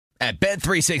At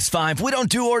Bet365, we don't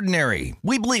do ordinary.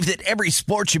 We believe that every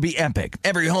sport should be epic.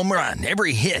 Every home run,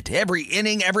 every hit, every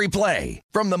inning, every play.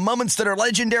 From the moments that are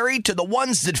legendary to the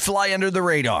ones that fly under the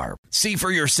radar. See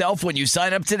for yourself when you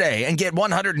sign up today and get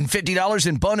 $150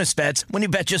 in bonus bets when you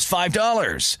bet just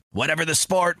 $5. Whatever the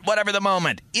sport, whatever the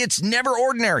moment, it's never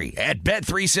ordinary at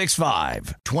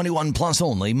Bet365. 21 plus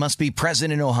only. Must be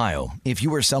present in Ohio. If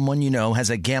you or someone you know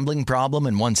has a gambling problem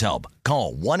and wants help,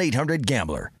 call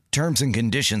 1-800-GAMBLER. Terms and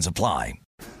conditions apply.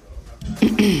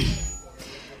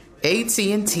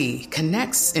 AT&T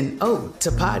connects an ode to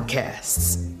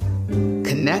podcasts.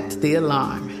 Connect the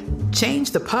alarm.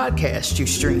 Change the podcast you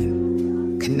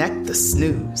stream. Connect the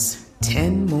snooze.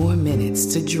 10 more minutes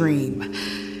to dream.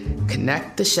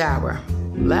 Connect the shower.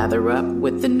 Lather up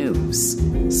with the news.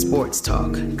 Sports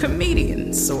talk,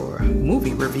 comedians, or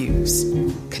movie reviews.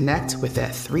 Connect with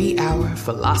that 3-hour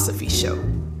philosophy show.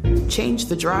 Change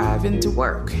the drive into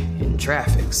work in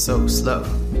traffic so slow.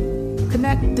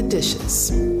 Connect the dishes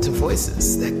to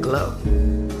voices that glow.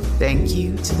 Thank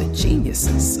you to the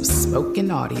geniuses of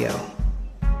spoken audio.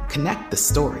 Connect the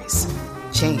stories.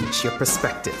 Change your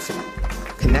perspective.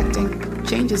 Connecting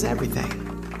changes everything.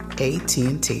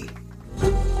 AT&T.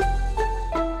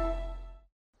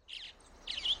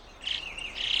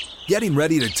 Getting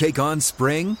ready to take on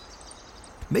spring?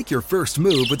 Make your first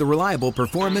move with the reliable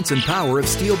performance and power of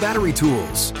Steel battery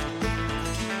tools.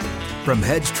 From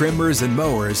hedge trimmers and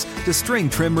mowers to string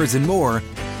trimmers and more,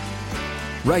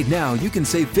 right now you can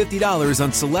save $50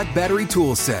 on select battery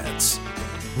tool sets.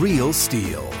 Real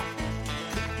Steel.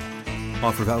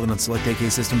 Offer valid on select AK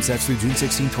system sets through June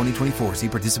 16, 2024. See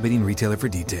participating retailer for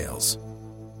details.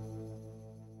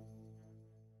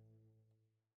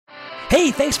 Hey,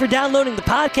 thanks for downloading the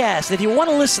podcast. If you want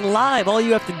to listen live, all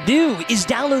you have to do is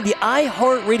download the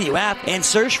iHeartRadio app and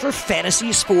search for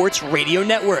Fantasy Sports Radio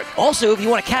Network. Also, if you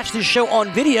want to catch this show on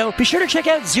video, be sure to check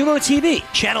out Zumo TV,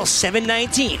 channel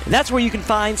 719. That's where you can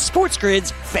find Sports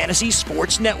Grid's Fantasy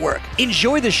Sports Network.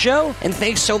 Enjoy the show, and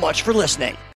thanks so much for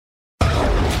listening. At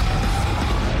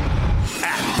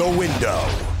the window.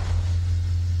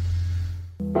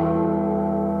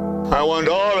 I want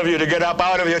all of you to get up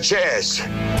out of your chairs.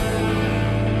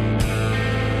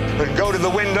 And go to the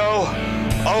window,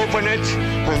 open it,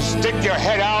 and stick your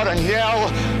head out and yell.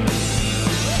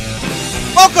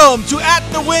 Welcome to At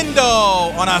the Window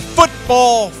on a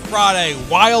Football Friday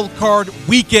wild card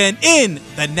weekend in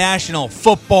the National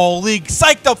Football League.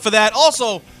 Psyched up for that.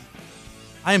 Also,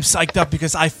 I am psyched up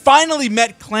because I finally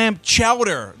met Clam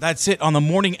Chowder. That's it, on the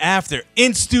morning after.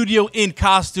 In studio, in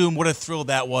costume. What a thrill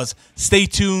that was. Stay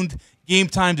tuned. Game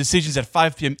time decisions at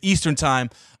 5 p.m. Eastern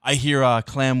time. I hear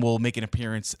Clam will make an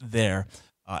appearance there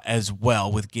as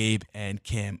well with Gabe and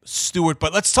Cam Stewart.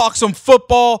 But let's talk some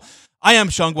football. I am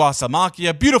Shangwa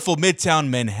Samakia, beautiful Midtown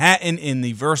Manhattan in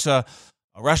the Versa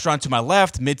restaurant to my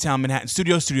left, Midtown Manhattan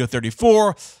Studio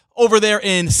 34. Over there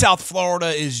in South Florida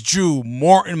is Drew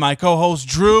Morton, my co-host.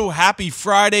 Drew, happy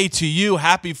Friday to you.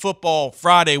 Happy Football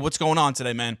Friday. What's going on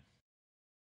today, man?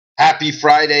 Happy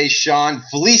Friday, Sean.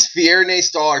 Feliz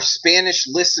Viernes to all our Spanish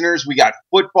listeners. We got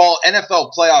football,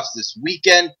 NFL playoffs this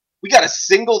weekend. We got a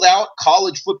singled-out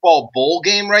college football bowl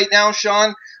game right now,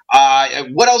 Sean.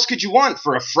 What else could you want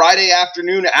for a Friday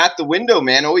afternoon at the window,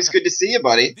 man? Always good to see you,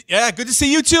 buddy. Yeah, good to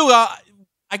see you, too.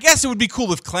 I guess it would be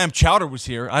cool if Clam Chowder was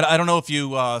here. I don't know if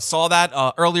you saw that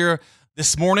earlier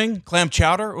this morning. Clam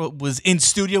Chowder was in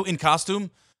studio, in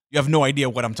costume. You have no idea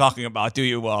what I'm talking about, do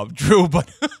you, Drew? But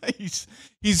he's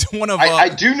one of... I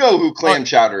do know who Clam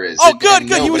Chowder is. Oh, good.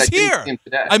 He was here.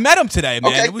 I met him today,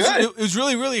 man. Okay, it was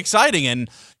really, really exciting, and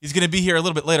he's going to be here a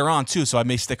little bit later on, too, so I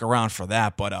may stick around for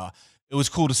that. But it was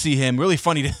cool to see him. Really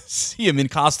funny to see him in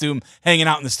costume hanging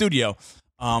out in the studio.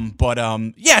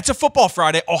 Yeah, it's a Football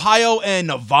Friday. Ohio and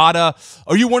Nevada.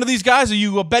 Are you one of these guys? Are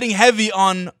you betting heavy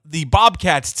on the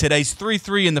Bobcats today? It's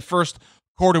 3-3 in the first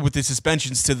quarter with the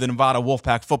suspensions to the Nevada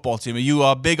Wolfpack football team. Are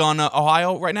you big on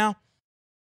Ohio right now?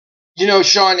 You know,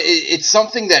 Sean, it's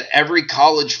something that every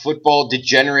college football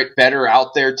degenerate bettor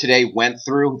out there today went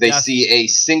through. They see a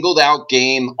singled-out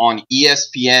game on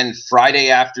ESPN Friday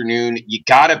afternoon. You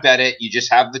got to bet it. You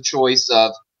just have the choice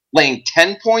of laying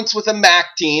 10 points with a MAC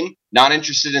team, not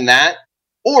interested in that,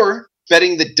 or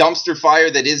betting the dumpster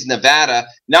fire that is Nevada,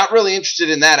 not really interested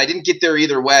in that. I didn't get there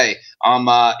either way. I'm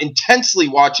intensely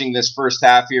watching this first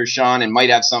half here, Sean, and might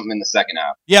have something in the second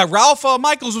half. Yeah, Ralph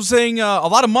Michaels was saying a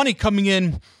lot of money coming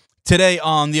in today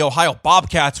on the Ohio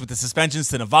Bobcats with the suspensions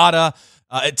to Nevada.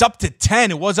 It's up to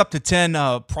 10. It was up to 10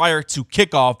 prior to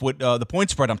kickoff with the point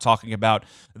spread I'm talking about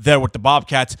there with the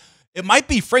Bobcats. It might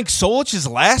be Frank Solich's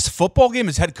last football game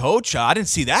as head coach. I didn't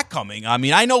see that coming. I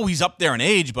mean, I know he's up there in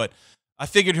age, but I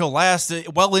figured he'll last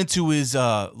well into his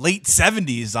late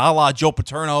 70s, a la Joe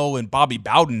Paterno and Bobby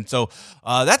Bowden. So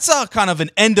that's kind of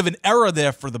an end of an era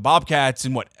there for the Bobcats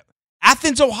in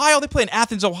Athens, Ohio? They play in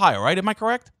Athens, Ohio, right? Am I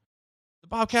correct? The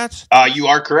Bobcats? You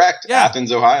are correct. Yeah.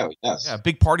 Athens, Ohio, yes. Yeah,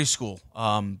 big party school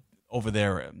over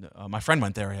there. My friend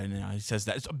went there, and he says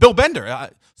that. Bill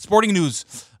Bender, Sporting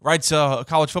News, writes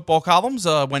college football columns,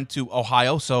 went to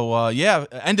Ohio. So,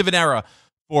 end of an era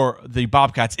for the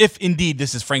Bobcats, if indeed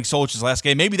this is Frank Solich's last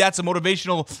game. Maybe that's a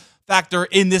motivational factor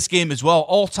in this game as well.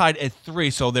 All tied at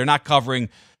 3, so they're not covering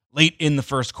late in the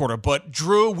first quarter. But,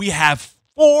 Drew, we have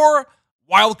 4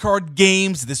 wildcard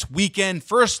games this weekend.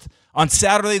 First, on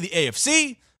Saturday, the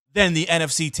AFC. Then the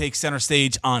NFC takes center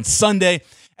stage on Sunday.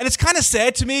 And it's kind of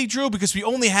sad to me, Drew, because we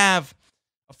only have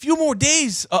a few more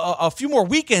days, a few more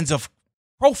weekends of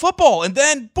pro football. And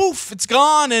then, poof, it's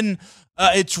gone, and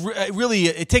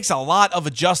it takes a lot of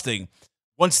adjusting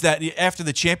after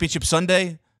the championship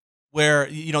Sunday, where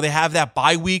they have that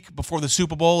bye week before the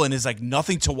Super Bowl, and is like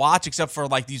nothing to watch except for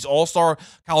like these all-star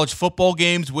college football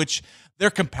games, which they're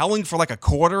compelling for like a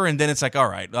quarter, and then it's like, all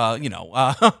right,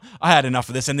 I had enough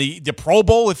of this. And the Pro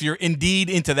Bowl, if you're indeed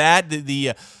into that,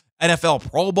 the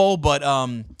NFL Pro Bowl, but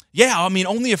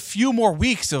only a few more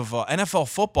weeks of NFL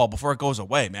football before it goes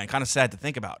away, man. Kind of sad to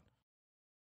think about.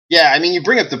 Yeah, I mean, you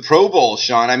bring up the Pro Bowl,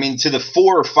 Sean. I mean, to the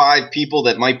 4 or 5 people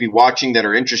that might be watching that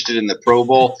are interested in the Pro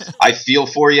Bowl, I feel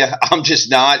for you. I'm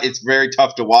just not. It's very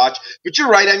tough to watch. But you're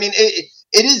right. I mean, it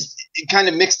is kind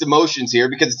of mixed emotions here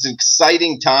because it's an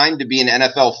exciting time to be an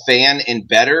NFL fan and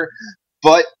better,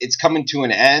 but it's coming to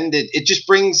an end. It just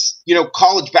brings,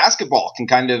 college basketball can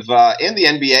kind of, and the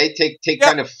NBA take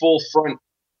kind of full front,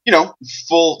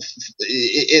 full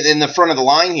in the front of the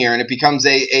line here, and it becomes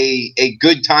a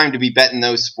good time to be betting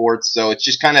those sports. So it's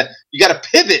just kind of, you got to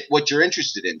pivot what you're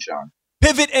interested in, Sean.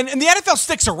 Pivot, and the NFL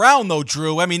sticks around though,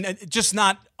 Drew. I mean, just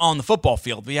not on the football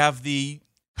field. We have the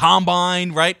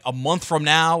Combine, right, a month from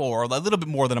now, or a little bit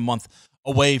more than a month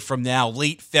away from now,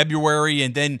 late February,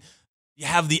 and then you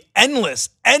have the endless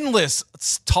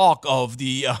talk of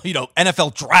the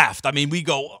NFL draft. I mean, we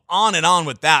go on and on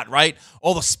with that, right?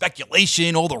 All the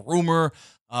speculation, all the rumor.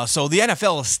 So the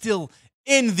NFL is still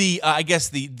in the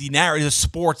the narrative, the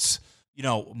sports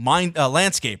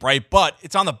landscape, right? But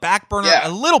it's on the back burner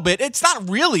a little bit. It's not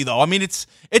really though. I mean,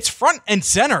 it's front and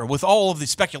center with all of the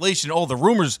speculation, all the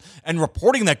rumors and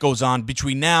reporting that goes on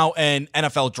between now and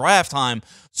NFL draft time.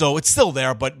 So it's still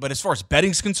there. But as far as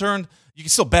betting's concerned, you can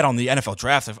still bet on the NFL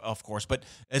draft, of course. But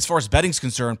as far as betting's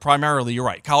concerned, primarily, you're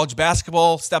right. College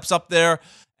basketball steps up there,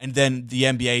 and then the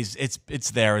NBA,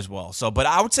 it's there as well. So, but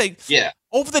I would say,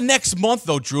 over the next month,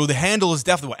 though, Drew, the handle is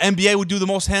definitely what NBA would do the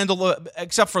most handle,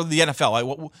 except for the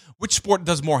NFL. Which sport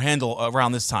does more handle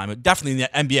around this time? Definitely the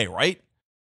NBA, right?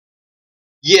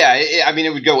 Yeah,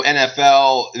 it would go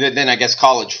NFL, then I guess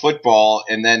college football,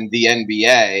 and then the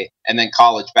NBA, and then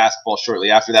college basketball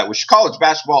shortly after that, with college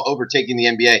basketball overtaking the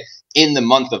NBA in the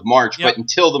month of March. Yep. But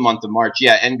until the month of March,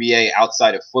 NBA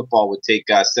outside of football would take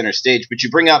center stage. But you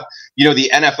bring up,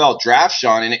 the NFL draft,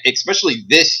 Sean, and especially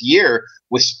this year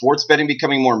with sports betting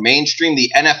becoming more mainstream, the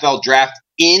NFL draft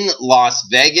in Las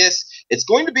Vegas, it's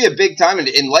going to be a big time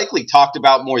and likely talked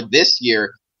about more this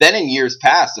year than in years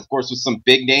past. Of course, with some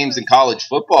big names in college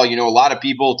football, a lot of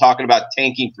people talking about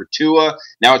tanking for Tua.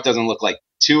 Now it doesn't look like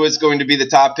Tua is going to be the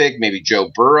top pick, maybe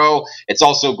Joe Burrow. It's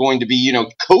also going to be,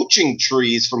 coaching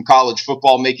trees from college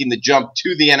football making the jump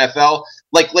to the NFL,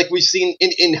 like we've seen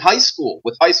in high school,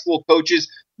 with high school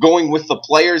coaches going with the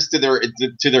players to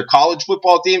their college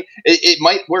football team. It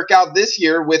might work out this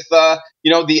year with the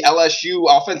LSU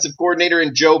offensive coordinator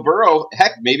and Joe Burrow,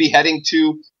 heck, maybe heading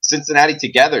to Cincinnati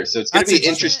together. So it's going to be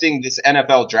interesting, this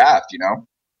NFL draft,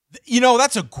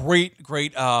 That's a great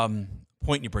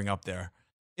point you bring up there.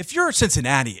 If you're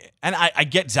Cincinnati, and I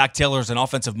get Zach Taylor's an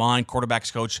offensive mind,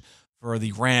 quarterbacks coach for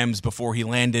the Rams before he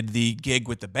landed the gig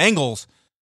with the Bengals,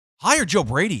 hire Joe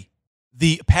Brady,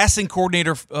 the passing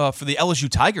coordinator for the LSU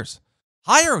Tigers.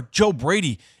 Hire Joe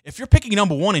Brady. If you're picking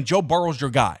number 1 and Joe Burrow's your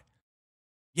guy,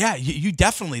 you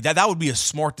definitely, that would be a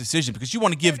smart decision because you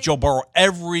want to give Joe Burrow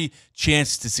every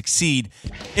chance to succeed.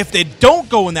 If they don't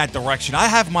go in that direction, I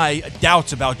have my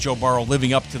doubts about Joe Burrow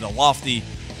living up to the lofty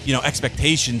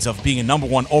expectations of being a number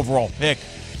 1 overall pick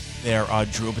there,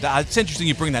 Drew. But it's interesting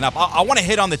you bring that up. I want to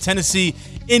hit on the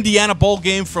Tennessee-Indiana bowl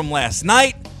game from last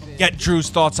night, get Drew's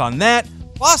thoughts on that.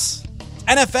 Plus,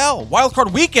 NFL,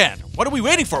 wildcard weekend. What are we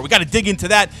waiting for? We got to dig into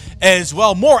that as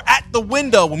well. More at the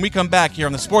window when we come back here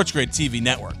on the Sports Grid TV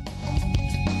network.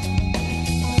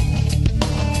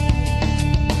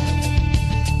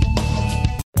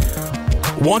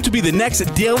 Want to be the next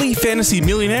daily fantasy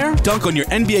millionaire? Dunk on your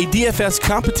NBA DFS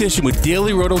competition with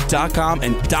DailyRoto.com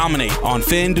and dominate on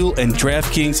FanDuel and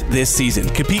DraftKings this season.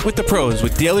 Compete with the pros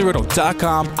with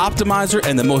DailyRoto.com, Optimizer,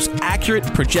 and the most accurate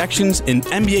projections in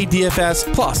NBA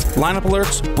DFS, plus lineup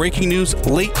alerts, breaking news,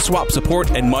 late swap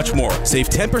support, and much more. Save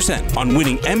 10% on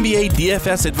winning NBA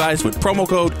DFS advice with promo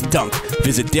code DUNK.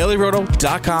 Visit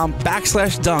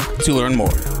DailyRoto.com/dunk to learn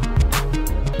more.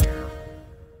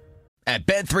 At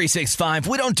Bet365,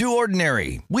 we don't do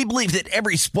ordinary. We believe that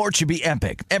every sport should be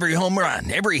epic. Every home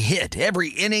run, every hit, every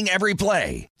inning, every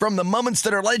play. From the moments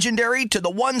that are legendary to the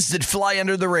ones that fly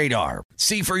under the radar.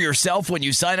 See for yourself when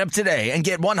you sign up today and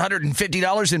get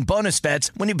 $150 in bonus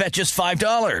bets when you bet just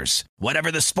 $5.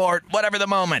 Whatever the sport, whatever the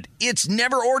moment, it's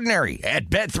never ordinary at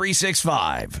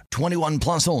Bet365. 21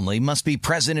 plus only. Must be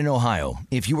present in Ohio.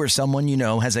 If you or someone you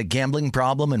know has a gambling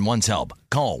problem and wants help,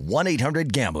 call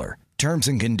 1-800-GAMBLER. Terms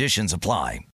and conditions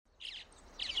apply.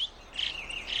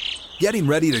 Getting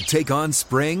ready to take on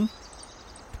spring?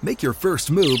 Make your first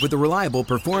move with the reliable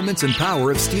performance and power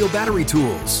of Steel battery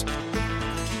tools.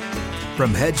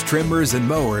 From hedge trimmers and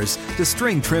mowers to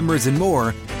string trimmers and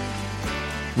more,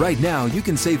 right now you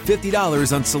can save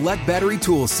 $50 on select battery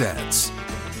tool sets.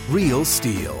 Real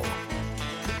Steel.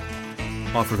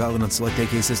 Offer valid on select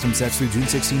AK system sets through June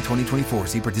 16, 2024.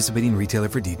 See participating retailer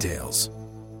for details.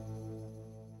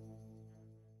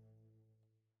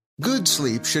 Good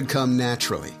sleep should come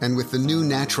naturally, and with the new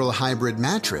Natural Hybrid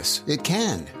mattress, it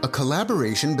can. A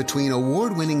collaboration between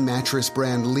award-winning mattress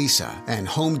brand Leesa and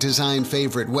home design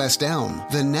favorite West Elm,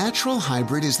 the Natural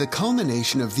Hybrid is the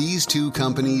culmination of these two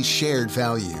companies' shared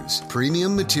values: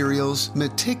 premium materials,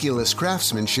 meticulous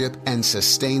craftsmanship, and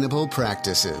sustainable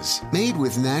practices. Made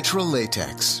with natural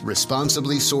latex,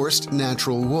 responsibly sourced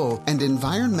natural wool, and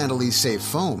environmentally safe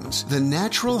foams, the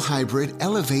Natural Hybrid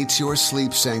elevates your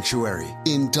sleep sanctuary,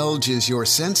 indulges your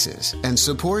senses, and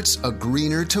supports a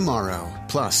greener tomorrow.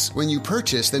 Plus, when you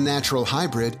purchase the Natural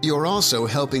Hybrid, you're also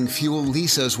helping fuel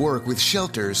Leesa's work with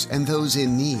shelters and those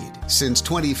in need. Since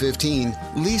 2015,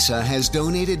 Leesa has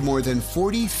donated more than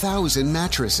 40,000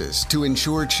 mattresses to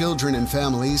ensure children and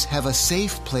families have a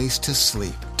safe place to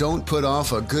sleep. Don't put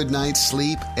off a good night's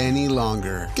sleep any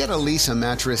longer. Get a Leesa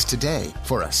mattress today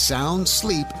for a sound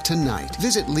sleep tonight.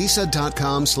 Visit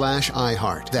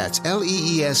Leesa.com/iHeart. That's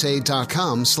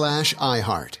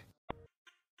LEESA.com/iHeart.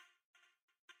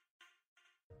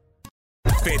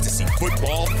 Fantasy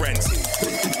Football Frenzy.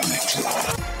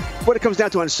 What it comes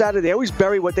down to on Saturday, they always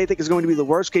bury what they think is going to be the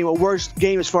worst game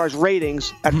as far as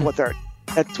ratings at 4:30.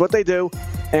 That's what they do.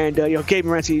 And, Gabe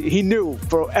Morency, he knew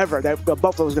forever that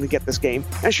Buffalo was going to get this game.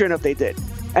 And sure enough, they did.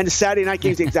 And the Saturday night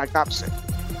game is the exact opposite.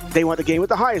 They want the game with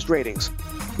the highest ratings.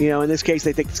 In this case,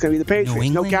 they think it's going to be the Patriots.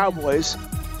 No Cowboys,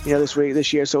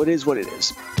 this year. So it is what it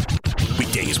is.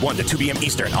 Weekdays 1 to 2 p.m.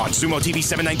 Eastern on Sumo TV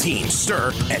 719,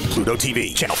 Stir, and Pluto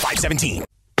TV, channel 517.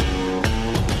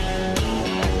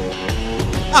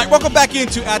 All right, welcome back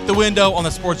into At the Window on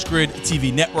the Sports Grid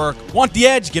TV network. Want the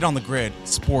edge? Get on the grid.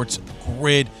 Sports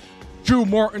Grid. Drew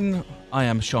Morton. I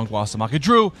am Sean Guasamacca.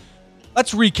 Drew,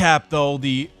 let's recap, though,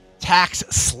 the Tax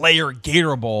Slayer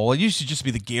Gator Bowl. It used to just be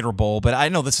the Gator Bowl, but I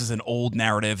know this is an old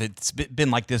narrative. It's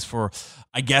been like this for,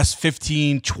 I guess,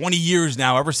 15, 20 years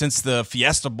now, ever since the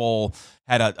Fiesta Bowl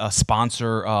had a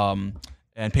sponsor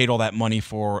and paid all that money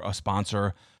for a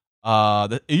sponsor.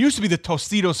 It used to be the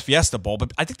Tostitos Fiesta Bowl,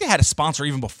 but I think they had a sponsor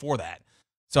even before that.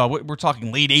 So we're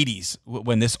talking late 80s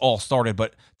when this all started.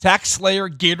 But Tax Slayer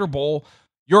Gator Bowl,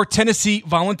 your Tennessee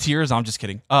Volunteers, I'm just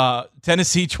kidding,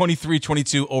 Tennessee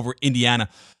 23-22 over Indiana.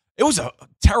 It was a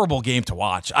terrible game to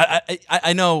watch.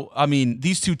 I know,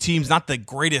 these two teams, not the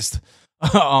greatest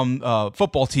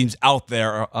football teams out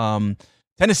there.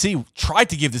 Tennessee tried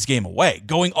to give this game away,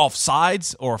 going off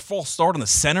sides or a false start on the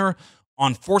center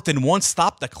on 4th and 1,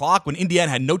 stopped the clock when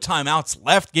Indiana had no timeouts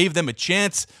left, gave them a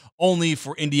chance, only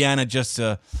for Indiana just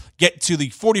to get to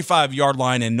the 45-yard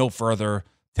line and no further.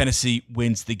 Tennessee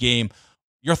wins the game.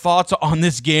 Your thoughts on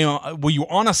this game? Were you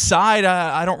on a side?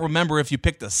 I don't remember if you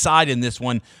picked a side in this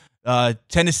one.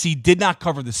 Tennessee did not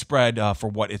cover the spread for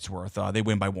what it's worth. They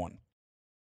win by 1.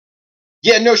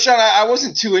 Yeah, no, Sean, I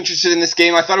wasn't too interested in this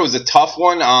game. I thought it was a tough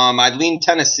one. I leaned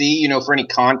Tennessee, for any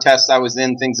contests I was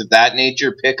in, things of that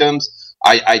nature, pick'ems.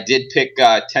 I did pick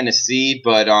Tennessee,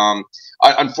 but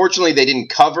unfortunately they didn't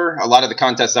cover. A lot of the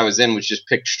contests I was in was just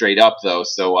picked straight up, though.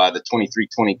 So the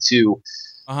 23-22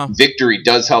 victory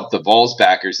does help the Vols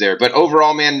backers there. But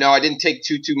overall, man, no, I didn't take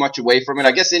too much away from it.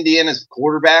 I guess Indiana's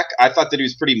quarterback, I thought that he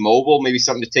was pretty mobile, maybe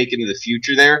something to take into the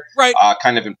future there. Right.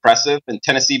 Kind of impressive. And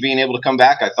Tennessee being able to come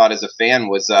back, I thought as a fan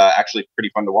was actually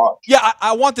pretty fun to watch. Yeah,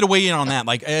 I wanted to weigh in on that.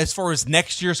 Like, as far as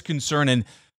next year's concerned, and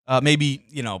maybe,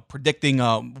 predicting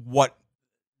what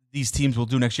these teams will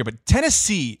do next year. But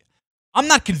Tennessee, I'm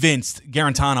not convinced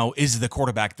Garantano is the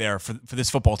quarterback there for this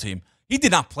football team. He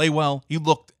did not play well. He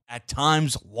looked at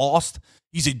times lost.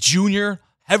 He's a junior,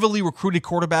 heavily recruited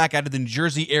quarterback out of the New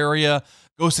Jersey area,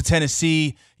 goes to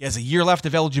Tennessee. He has a year left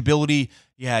of eligibility.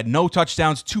 He had no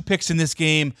touchdowns, 2 picks in this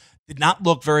game, did not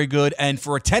look very good. And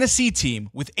for a Tennessee team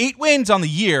with 8 wins on the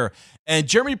year and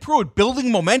Jeremy Pruitt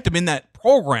building momentum in that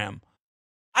program,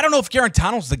 I don't know if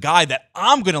Garantano's the guy that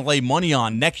I'm going to lay money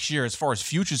on next year as far as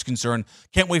future is concerned.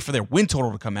 Can't wait for their win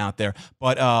total to come out there,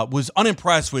 but was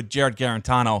unimpressed with Jared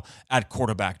Garantano at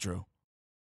quarterback, Drew.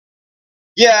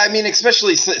 Yeah, I mean,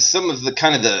 especially some of the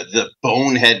kind of the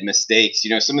bonehead mistakes,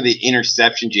 some of the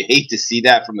interceptions. You hate to see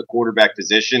that from the quarterback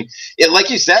position. Like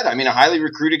you said, I mean, a highly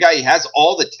recruited guy, he has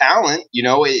all the talent,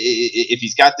 if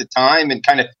he's got the time and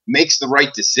kind of makes the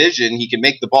right decision, he can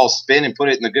make the ball spin and put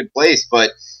it in a good place.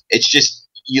 But it's just,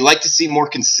 you like to see more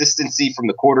consistency from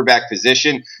the quarterback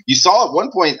position. You saw at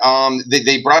one point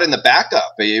they brought in the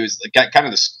backup. It was kind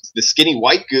of the skinny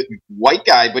white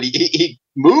guy, but he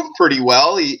moved pretty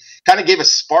well. He kind of gave a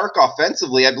spark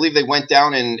offensively. I believe they went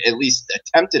down and at least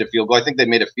attempted a field goal. I think they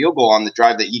made a field goal on the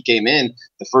drive that he came in,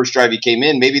 the first drive he came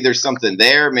in. Maybe there's something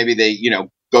there. Maybe they,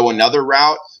 go another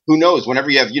route. Who knows? Whenever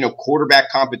you have,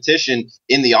 quarterback competition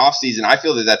in the offseason, I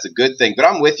feel that that's a good thing. But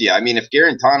I'm with you. I mean, if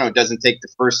Garantano doesn't take the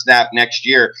first snap next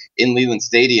year in Leland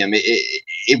Stadium,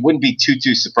 it wouldn't be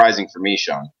too surprising for me,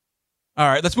 Sean. All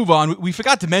right, let's move on. We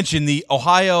forgot to mention the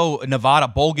Ohio-Nevada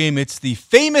bowl game. It's the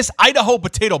famous Idaho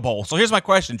Potato Bowl. So here's my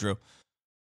question, Drew.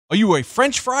 Are you a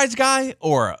French fries guy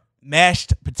or a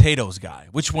mashed potatoes guy?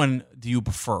 Which one do you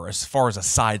prefer as far as a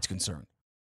side's concerned?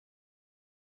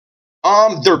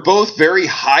 They're both very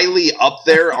highly up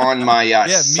there on my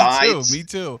sides. Me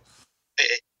too.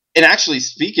 And actually,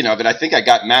 speaking of it, I think I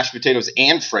got mashed potatoes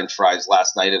and French fries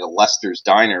last night at a Lester's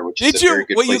Diner, which is a very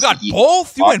good place to eat. You got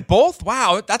both? You went both?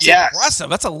 Wow, that's impressive.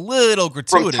 That's a little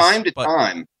gratuitous. From time to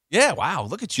time. Yeah, wow,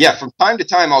 look at you. Yeah, from time to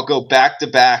time, I'll go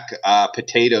back-to-back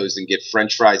potatoes and get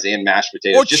French fries and mashed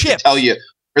potatoes, or just chips. To tell you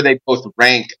where they both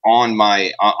rank on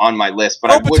my list.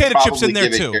 But or I would potato probably chips in there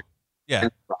give too. It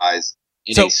French fries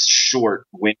in a short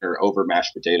winner over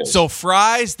mashed potatoes. So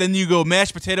fries, then you go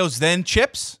mashed potatoes, then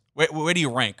chips? Where do you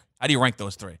rank? How do you rank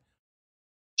those three?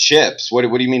 Chips? What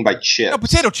do you mean by chips? No,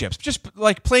 potato chips. Just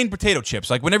like plain potato chips.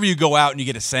 Like whenever you go out and you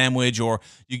get a sandwich or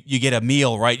you get a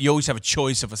meal, right? You always have a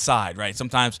choice of a side, right?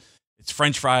 Sometimes it's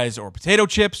French fries or potato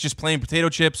chips, just plain potato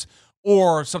chips,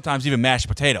 or sometimes even mashed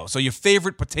potato. So your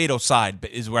favorite potato side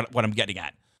is what I'm getting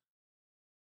at.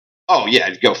 Oh, yeah.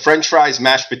 I'd go French fries,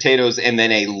 mashed potatoes, and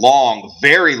then a long,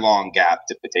 very long gap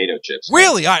to potato chips.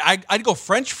 Really? I'd go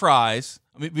French fries,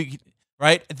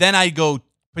 right? Then I'd go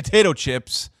potato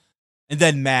chips, and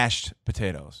then mashed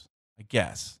potatoes, I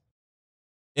guess,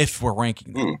 if we're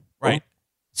ranking them, right?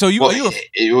 So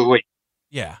wait.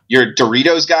 Yeah. You're a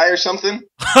Doritos guy or something?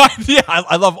 Yeah,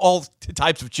 I love all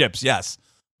types of chips, yes.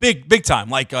 Big time.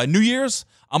 Like New Year's,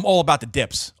 I'm all about the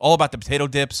dips, all about the potato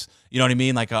dips. You know what I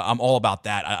mean? Like I'm all about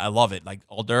that. I love it, like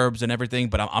hors d'oeuvres and everything.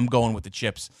 But I'm going with the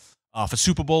chips for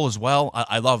Super Bowl as well.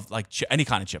 I love like any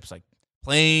kind of chips, like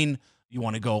plain. You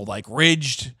want to go like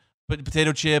ridged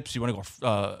potato chips. You want to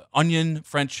go onion,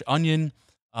 French onion.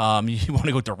 You want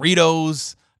to go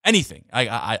Doritos. Anything.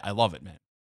 I love it, man.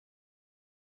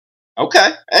 Okay.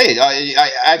 Hey,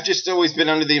 I've just always been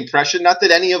under the impression, not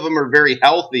that any of them are very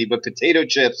healthy, but potato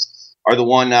chips are the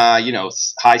one,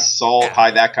 high salt,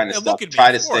 high that kind of stuff.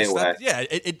 Try to stay away.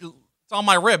 It's on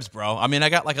my ribs, bro. I mean, I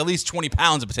got like at least 20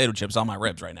 pounds of potato chips on my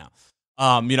ribs right now.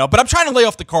 But I'm trying to lay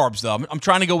off the carbs, though. I'm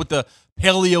trying to go with the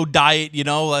paleo diet,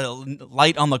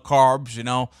 light on the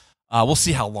carbs, We'll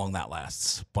see how long that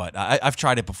lasts. But I've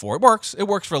tried it before. It works. It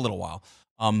works for a little while.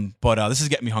 But this is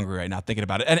getting me hungry right now thinking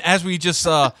about it. And as we just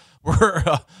were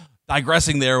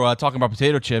digressing there, talking about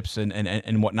potato chips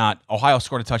and whatnot, Ohio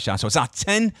scored a touchdown. So it's now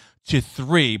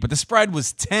 10-3, but the spread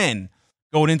was 10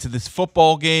 going into this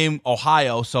football game,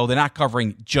 Ohio. So they're not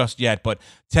covering just yet, but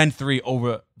 10-3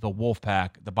 over the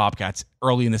Wolfpack, the Bobcats,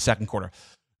 early in the second quarter.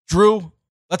 Drew,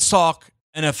 let's talk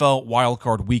NFL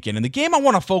wildcard weekend. And the game I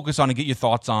want to focus on and get your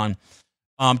thoughts on,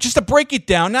 just to break it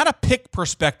down, not a pick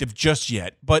perspective just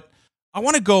yet, but I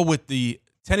want to go with the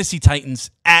Tennessee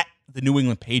Titans at the New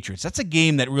England Patriots. That's a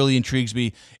game that really intrigues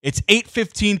me. It's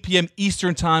 8:15 p.m.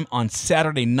 Eastern time on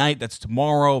Saturday night. That's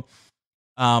tomorrow.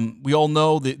 We all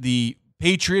know that the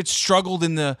Patriots struggled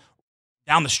down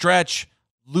the stretch,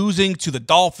 losing to the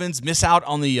Dolphins, miss out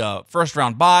on the first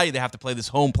round bye. They have to play this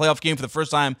home playoff game for the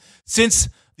first time since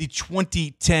the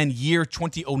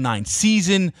 2009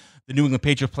 season. the New England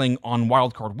Patriots playing on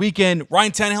Wild Card Weekend.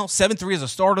 Ryan Tannehill, 7-3 as a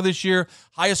starter this year,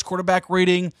 highest quarterback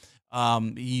rating.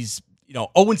 He's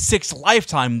 0-6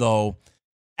 lifetime though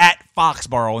at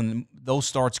Foxborough, and those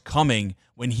starts coming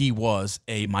when he was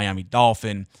a Miami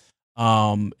Dolphin.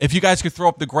 If you guys could throw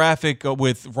up the graphic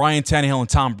with Ryan Tannehill and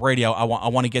Tom Brady, I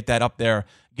want to get that up there.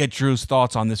 Get Drew's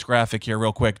thoughts on this graphic here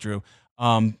real quick, Drew.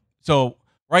 So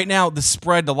right now the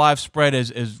spread, the live spread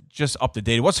is just up to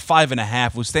date. It was 5.5.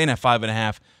 It was staying at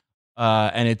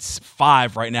 5.5, and it's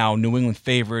 5 right now. New England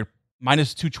favored,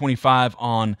 minus 225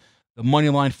 on the money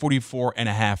line,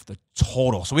 44.5 the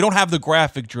total. So we don't have the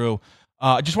graphic, Drew.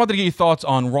 I just wanted to get your thoughts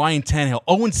on Ryan Tannehill,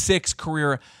 0-6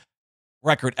 career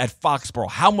record at Foxborough.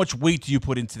 How much weight do you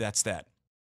put into that stat?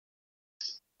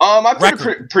 I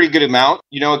put a pretty good amount.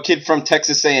 A kid from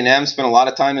Texas A&M, spent a lot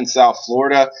of time in South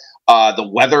Florida. The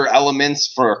weather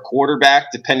elements for a quarterback,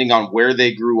 depending on where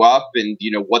they grew up and,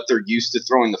 what they're used to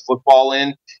throwing the football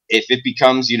in. If it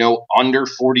becomes, under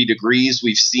 40 degrees,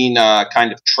 we've seen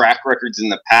kind of track records in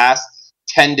the past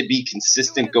tend to be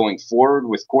consistent going forward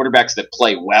with quarterbacks that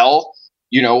play well,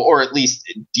 or at least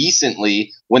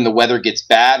decently when the weather gets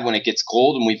bad, when it gets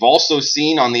cold. And we've also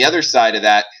seen on the other side of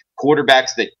that,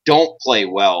 quarterbacks that don't play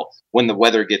well when the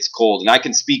weather gets cold. And I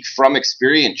can speak from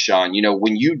experience, Sean.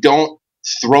 When you don't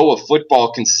throw a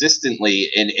football consistently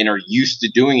and are used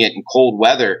to doing it in cold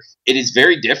weather, it is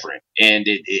very different. And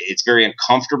it's very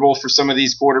uncomfortable for some of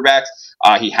these quarterbacks.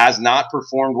 He has not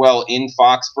performed well in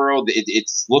Foxborough.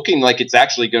 It's looking like it's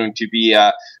actually going to be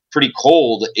pretty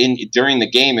cold during the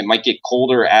game. It might get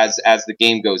colder as the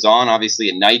game goes on. Obviously,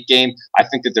 a night game. I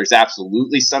think that there's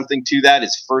absolutely something to that.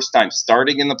 His first time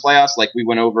starting in the playoffs, like we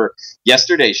went over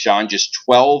yesterday, Sean, just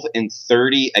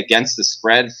 12-30 against the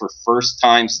spread for first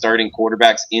time starting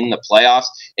quarterbacks in the playoffs.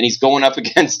 And he's going up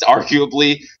against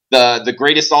arguably the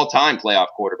greatest all-time playoff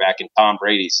quarterback in Tom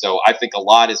Brady. So I think a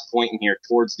lot is pointing here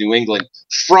towards New England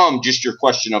from just your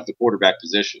question of the quarterback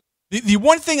position. The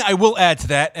one thing I will add to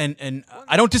that, and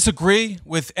I don't disagree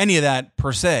with any of that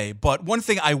per se, but one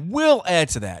thing I will add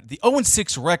to that, the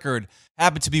 0-6 record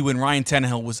happened to be when Ryan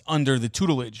Tannehill was under the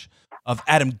tutelage of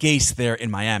Adam Gase there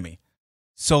in Miami.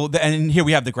 So, and here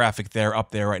we have the graphic there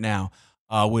up there right now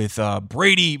with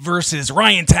Brady versus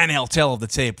Ryan Tannehill, tail of the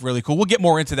tape. Really cool. We'll get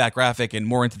more into that graphic and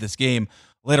more into this game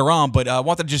later on, but I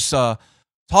wanted to just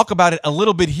talk about it a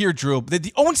little bit here, Drew. The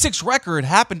 0-6 record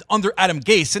happened under Adam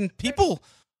Gase, and people...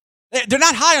 they're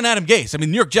not high on Adam Gase. I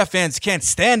mean, New York Jet fans can't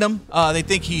stand him. They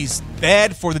think he's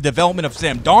bad for the development of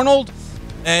Sam Darnold.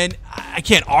 And I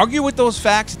can't argue with those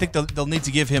facts. I think they'll need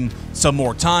to give him some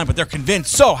more time, but they're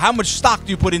convinced. So how much stock do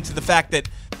you put into the fact that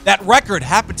that record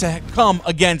happened to come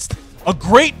against a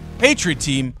great Patriot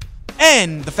team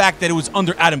and the fact that it was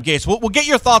under Adam Gase? We'll get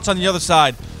your thoughts on the other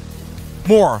side.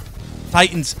 More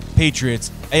Titans,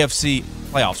 Patriots, AFC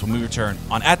playoffs when we return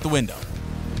on At the Window.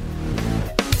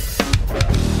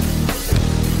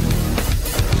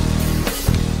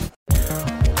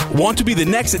 Want to be the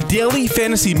next daily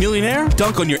fantasy millionaire?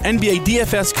 Dunk on your NBA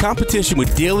DFS competition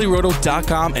with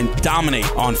DailyRoto.com and dominate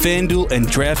on FanDuel and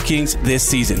DraftKings this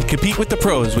season. Compete with the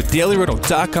pros with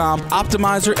DailyRoto.com,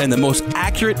 Optimizer, and the most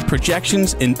accurate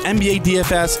projections in NBA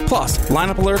DFS, plus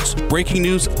lineup alerts, breaking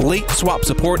news, late swap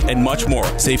support, and much more.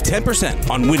 Save 10%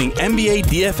 on winning NBA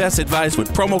DFS advice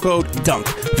with promo code DUNK.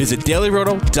 Visit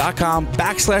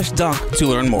DailyRoto.com/dunk to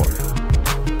learn more.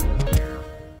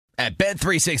 At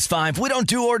Bet365, we don't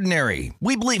do ordinary.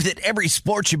 We believe that every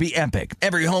sport should be epic.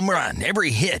 Every home run,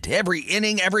 every hit, every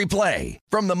inning, every play.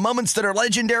 From the moments that are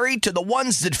legendary to the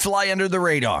ones that fly under the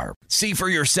radar. See for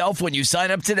yourself when you sign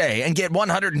up today and get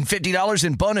 $150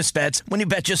 in bonus bets when you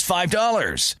bet just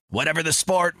 $5. Whatever the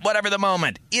sport, whatever the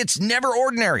moment, it's never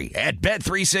ordinary at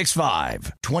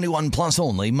Bet365. 21 plus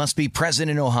only. Must be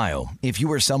present in Ohio. If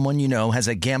you or someone you know has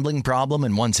a gambling problem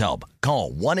and wants help,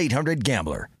 call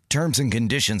 1-800-GAMBLER. Terms and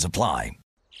conditions apply.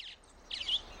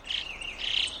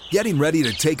 Getting ready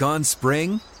to take on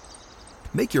spring?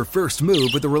 Make your first move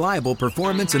with the reliable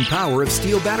performance and power of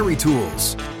Steel battery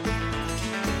tools.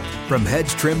 From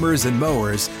hedge trimmers and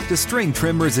mowers to string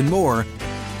trimmers and more,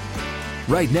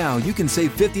 right now you can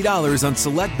save $50 on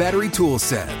select battery tool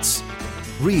sets.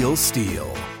 Real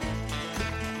Steel.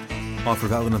 Offer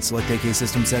valid on select AK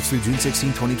system sets through June 16,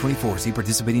 2024. See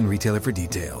participating retailer for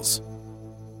details.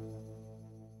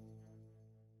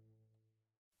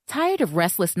 Tired of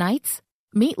restless nights?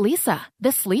 Meet Leesa,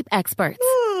 the sleep experts.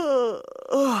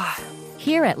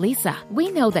 Here at Leesa, we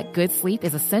know that good sleep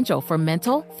is essential for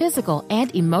mental, physical,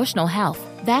 and emotional health.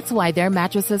 That's why their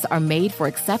mattresses are made for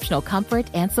exceptional comfort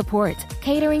and support,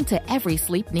 catering to every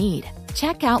sleep need.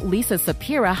 Check out Leesa's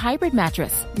Sapira Hybrid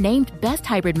Mattress, named Best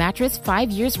Hybrid Mattress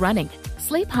 5 years running.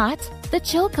 Sleep hot, The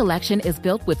Chill collection is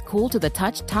built with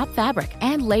cool-to-the-touch top fabric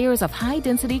and layers of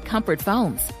high-density comfort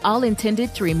foams, all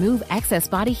intended to remove excess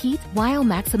body heat while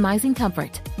maximizing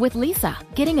comfort. With Leesa,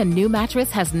 getting a new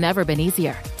mattress has never been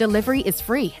easier. Delivery is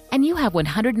free, and you have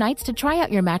 100 nights to try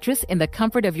out your mattress in the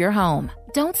comfort of your home.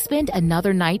 Don't spend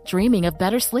another night dreaming of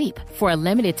better sleep. For a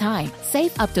limited time,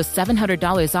 save up to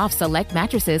 $700 off select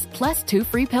mattresses plus 2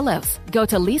 free pillows. Go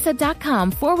to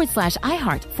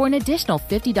leesa.com/iHeart for an additional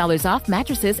 $50 off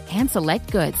mattresses and select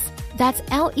goods. That's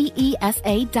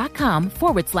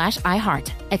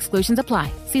LEESA.com/iHeart. Exclusions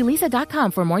apply. See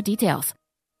leesa.com for more details.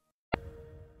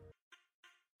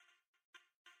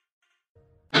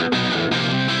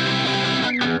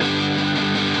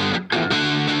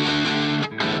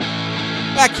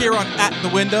 Back here on At the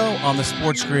Window on the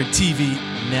Sports Grid TV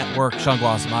network. Sean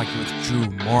Guasamaki with Drew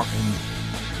Martin.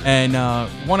 And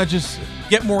want to just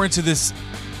get more into this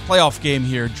playoff game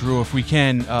here, Drew, if we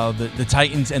can, the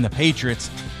Titans and the Patriots.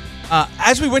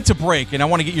 As we went to break, and I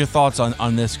want to get your thoughts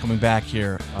on this coming back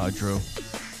here, Drew.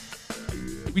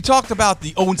 We talked about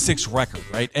the 0-6 record,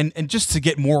 right? And just to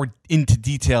get more into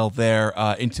detail there,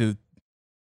 into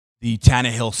the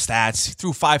Tannehill stats, he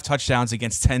threw 5 touchdowns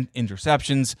against 10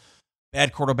 interceptions.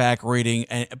 Bad quarterback rating,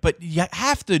 but you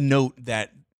have to note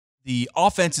that the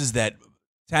offenses that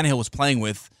Tannehill was playing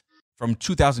with from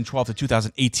 2012 to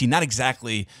 2018, not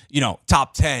exactly,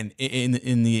 top 10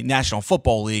 in the National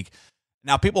Football League.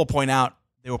 Now, people will point out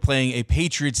they were playing a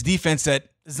Patriots defense that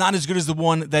is not as good as the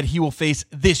one that he will face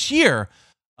this year,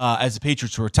 as the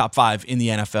Patriots were top 5 in the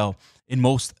NFL in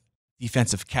most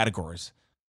defensive categories.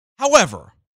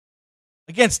 However,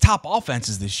 against top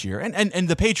offenses this year, and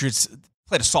the Patriots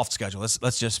played a soft schedule.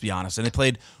 Let's just be honest. And they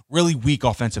played really weak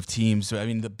offensive teams. I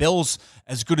mean, the Bills,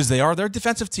 as good as they are, they're a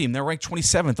defensive team. They're ranked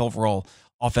 27th overall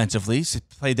offensively. So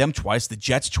played them twice. The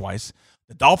Jets twice.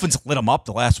 The Dolphins lit them up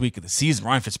the last week of the season.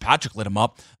 Ryan Fitzpatrick lit them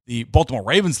up. The Baltimore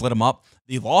Ravens lit them up.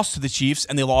 They lost to the Chiefs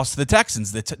and they lost to the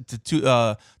Texans, the two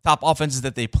top offenses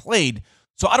that they played.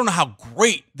 So I don't know how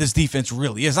great this defense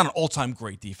really is. Not an all-time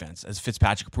great defense, as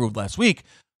Fitzpatrick proved last week.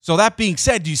 So that being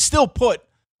said, do you still put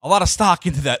a lot of stock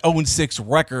into that 0-6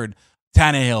 record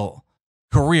Tannehill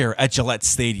career at Gillette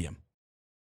Stadium?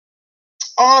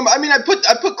 I mean, I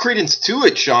put credence to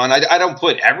it, Sean. I don't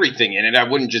put everything in it. I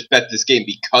wouldn't just bet this game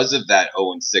because of that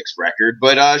 0-6 record.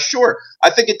 But sure,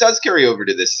 I think it does carry over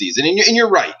to this season. And you're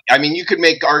right. I mean, you could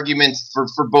make arguments for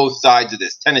both sides of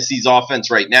this. Tennessee's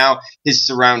offense right now, his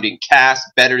surrounding cast,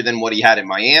 better than what he had in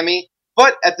Miami.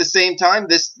 But at the same time,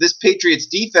 this Patriots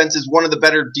defense is one of the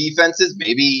better defenses,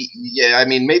 maybe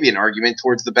an argument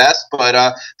towards the best, but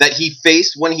that he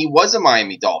faced when he was a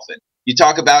Miami Dolphin. You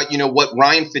talk about, what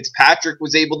Ryan Fitzpatrick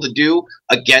was able to do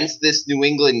against this New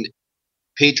England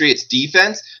Patriots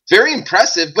defense. Very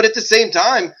impressive, but at the same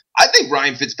time, I think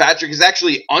Ryan Fitzpatrick is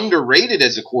actually underrated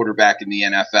as a quarterback in the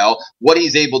NFL. What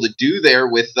he's able to do there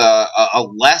with a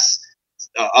less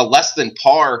than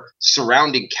par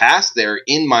surrounding cast there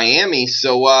in Miami.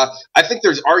 So I think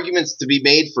there's arguments to be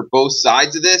made for both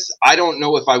sides of this. I don't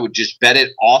know if I would just bet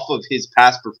it off of his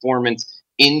past performance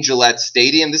in Gillette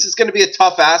Stadium. This is going to be a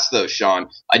tough ask, though, Sean.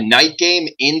 A night game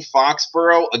in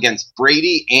Foxborough against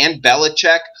Brady and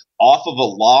Belichick off of a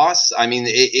loss. I mean,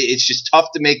 it's just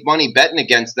tough to make money betting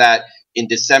against that in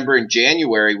December and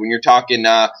January when you're talking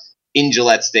in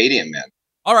Gillette Stadium, man.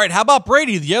 All right, how about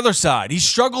Brady, the other side? He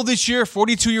struggled this year,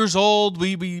 42 years old.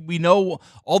 We know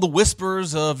all the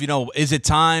whispers of, is it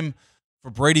time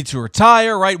for Brady to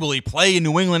retire, right? Will he play in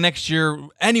New England next year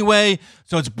anyway?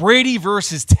 So it's Brady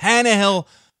versus Tannehill.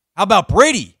 How about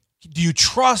Brady? Do you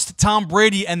trust Tom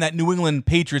Brady and that New England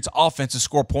Patriots offense to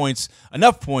score points,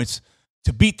 enough points,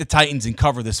 to beat the Titans and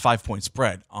cover this 5-point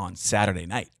spread on Saturday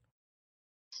night?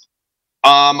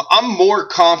 I'm more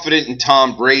confident in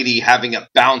Tom Brady having a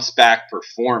bounce-back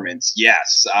performance,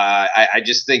 yes. I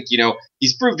just think,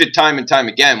 he's proved it time and time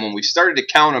again. When we started to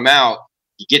count him out,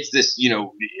 he gets this,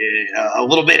 a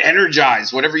little bit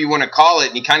energized, whatever you want to call it,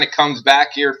 and he kind of comes back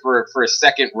here for a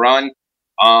second run.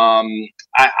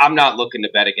 I'm not looking to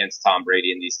bet against Tom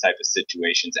Brady in these type of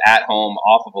situations. At home,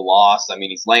 off of a loss, I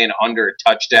mean, he's laying under a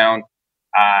touchdown.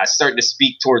 Starting to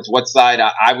speak towards what side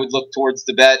I would look towards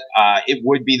the bet. It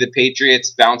would be the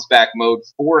Patriots bounce back mode.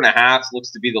 4.5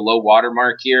 looks to be the low water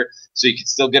mark here. So you can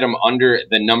still get them under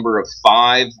the number of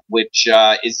 5, which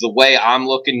is the way I'm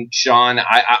looking, Sean.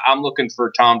 I'm looking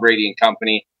for Tom Brady and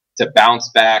company to bounce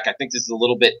back. I think this is a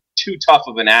little bit too tough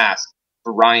of an ask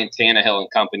for Ryan Tannehill and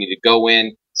company to go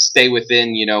in, stay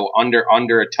within,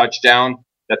 under a touchdown.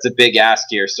 That's a big ask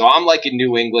here. So I'm liking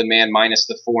New England, man, minus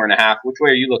the 4.5. Which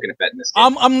way are you looking at betting this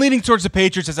game? I'm leaning towards the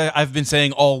Patriots, as I've been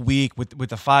saying all week, with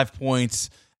the 5 points.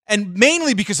 And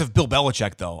mainly because of Bill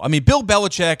Belichick, though. I mean, Bill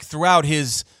Belichick, throughout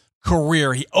his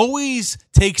career, he always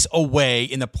takes away,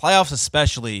 in the playoffs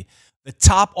especially, the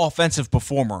top offensive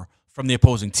performer from the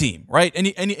opposing team, right? And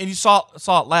you saw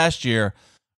it last year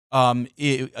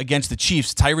against the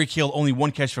Chiefs. Tyreek Hill, only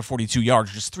 1 catch for 42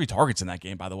 yards, just 3 targets in that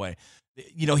game, by the way.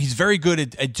 You know, he's very good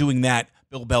at doing that,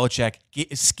 Bill Belichick,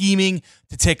 scheming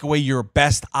to take away your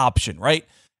best option, right?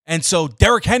 And so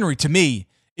Derrick Henry, to me,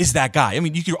 is that guy. I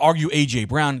mean, you could argue A.J.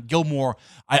 Brown, Gilmore.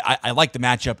 I like the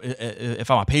matchup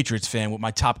if I'm a Patriots fan with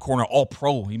my top corner,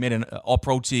 All-Pro. He made an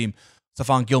All-Pro team,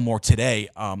 Stephon Gilmore, today.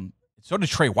 So did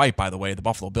Trey White, by the way, the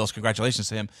Buffalo Bills. Congratulations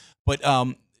to him. But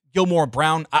Gilmore,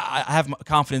 Brown, I have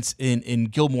confidence in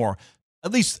Gilmore,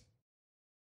 at least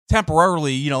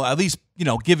temporarily, at least,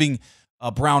 giving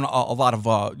Brown a lot of,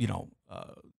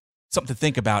 something to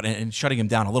think about and shutting him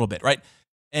down a little bit, right?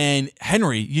 And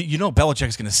Henry, Belichick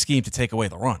is going to scheme to take away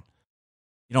the run,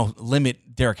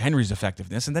 limit Derrick Henry's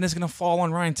effectiveness, and then it's going to fall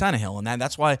on Ryan Tannehill. And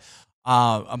that's why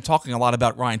I'm talking a lot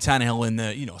about Ryan Tannehill in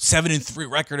the 7-3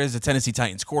 record as a Tennessee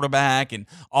Titans quarterback and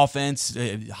offense,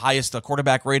 highest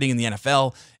quarterback rating in the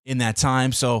NFL in that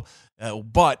time. So,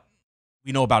 but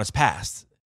we know about his past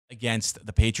against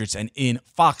the Patriots and in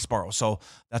Foxborough. So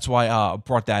that's why I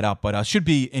brought that up. But should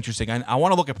be interesting. I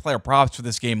want to look at player props for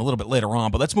this game a little bit later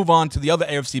on. But let's move on to the other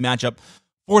AFC matchup.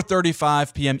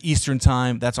 4:35 p.m. Eastern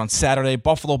time. That's on Saturday.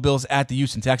 Buffalo Bills at the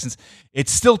Houston Texans.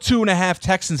 It's still 2.5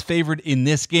 Texans favored in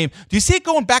this game. Do you see it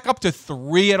going back up to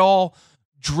 3 at all,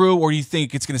 Drew, or do you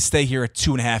think it's going to stay here at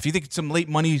 2.5? Do you think some late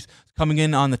money coming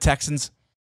in on the Texans?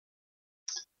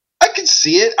 I could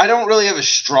see it. I don't really have a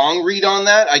strong read on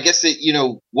that. I guess it,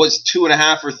 was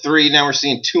 2.5 or 3. Now we're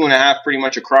seeing 2.5 pretty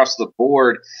much across the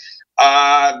board.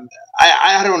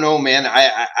 I don't know, man.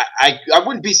 I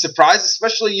wouldn't be surprised,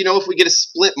 especially, if we get a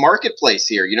split marketplace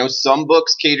here. Some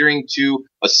books catering to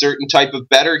a certain type of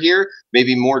bettor here,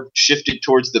 maybe more shifted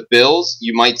towards the Bills.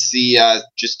 You might see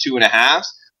just 2.5s.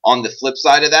 On the flip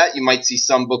side of that, you might see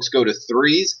some books go to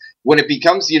 3s. When it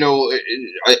becomes,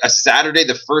 a Saturday,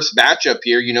 the first matchup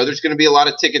here, there's going to be a lot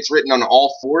of tickets written on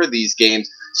all 4 of these games.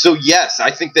 So, yes,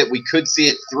 I think that we could see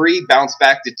it 3, bounce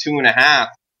back to 2.5.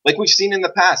 Like we've seen in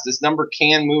the past, this number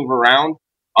can move around.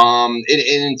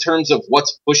 In terms of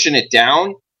what's pushing it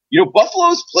down,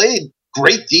 Buffalo's played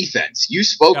great defense. You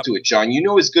spoke to it, Sean.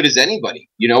 As good as anybody.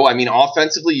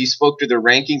 Offensively, you spoke to their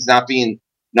rankings not being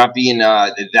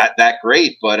that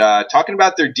great. But talking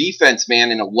about their defense, man,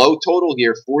 in a low total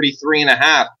here,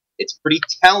 43.5, it's pretty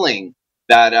telling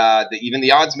that even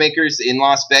the odds makers in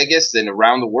Las Vegas and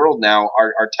around the world now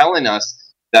are telling us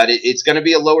that it's going to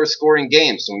be a lower scoring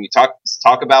game. So when you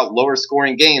talk about lower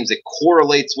scoring games, it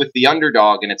correlates with the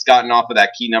underdog, and it's gotten off of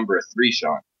that key number of 3,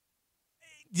 Sean.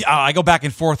 Yeah, I go back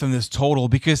and forth on this total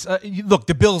because, look,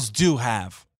 the Bills do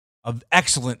have an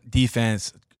excellent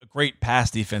defense, a great pass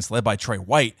defense led by Trey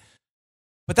White.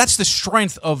 But that's the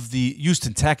strength of the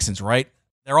Houston Texans, right?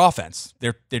 Their offense.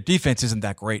 Their defense isn't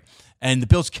that great. And the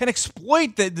Bills can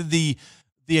exploit the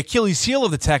Achilles heel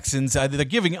of the Texans. They're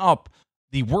giving up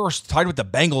the worst, tied with the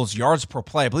Bengals, yards per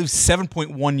play. I believe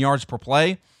 7.1 yards per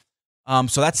play.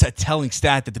 So that's a telling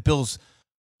stat that the Bills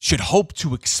should hope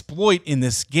to exploit in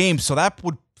this game. So that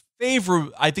would favor,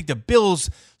 I think, the Bills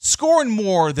scoring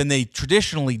more than they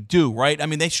traditionally do, right? I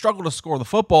mean, they struggle to score the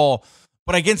football,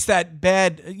 but against that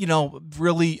bad,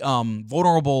 really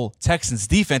vulnerable Texans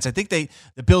defense, I think the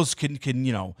Bills can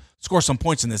score some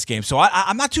points in this game. So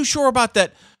I'm not too sure about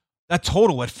that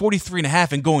total at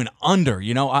 43.5 and going under.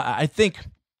 I think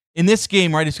in this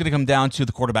game, right, it's going to come down to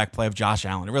the quarterback play of Josh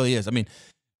Allen. It really is. I mean,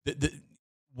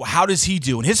 how does he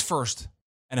do in his first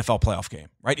NFL playoff game,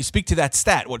 right? You speak to that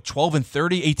stat,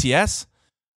 12-30 ATS?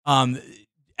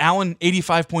 Allen,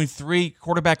 85.3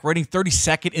 quarterback rating,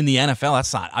 32nd in the NFL.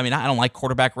 That's not, I don't like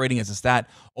quarterback rating as a stat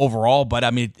overall, but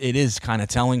it is kind of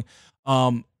telling.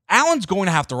 Allen's going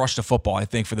to have to rush the football, I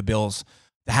think, for the Bills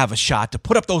to have a shot to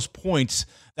put up those points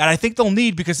that I think they'll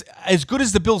need, because as good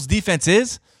as the Bills' defense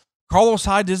is, Carlos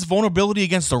Hyde is vulnerability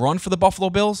against the run for the Buffalo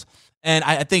Bills. And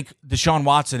I think Deshaun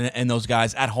Watson and those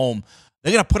guys at home,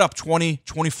 they're going to put up 20,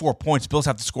 24 points. Bills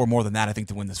have to score more than that, I think,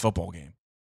 to win this football game.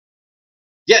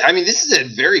 Yeah, this is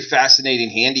a very fascinating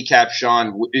handicap,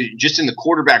 Sean, just in the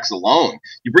quarterbacks alone.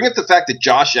 You bring up the fact that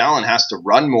Josh Allen has to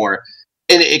run more,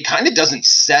 and it kind of doesn't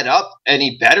set up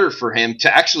any better for him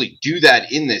to actually do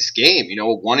that in this game.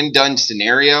 A one-and-done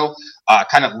scenario,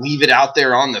 kind of leave it out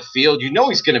there on the field.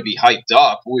 He's going to be hyped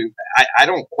up. I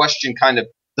don't question kind of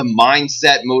the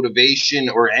mindset, motivation,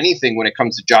 or anything when it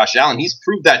comes to Josh Allen. He's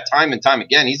proved that time and time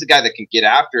again. He's a guy that can get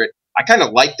after it. I kind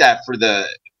of like that for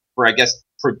I guess,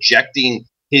 projecting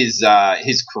his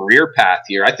career path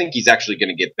here. I think he's actually going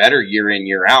to get better year in,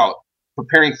 year out.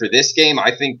 Preparing for this game,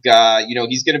 I think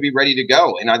he's going to be ready to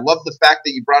go. And I love the fact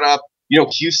that you brought up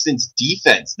Houston's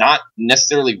defense, not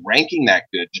necessarily ranking that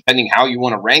good, depending how you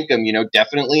want to rank them.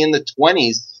 Definitely in the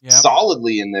 20s,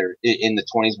 solidly in the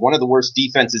 20s. One of the worst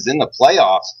defenses in the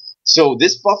playoffs. So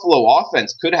this Buffalo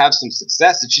offense could have some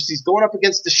success. It's just he's going up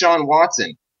against Deshaun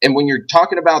Watson. And when you're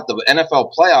talking about the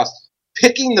NFL playoffs,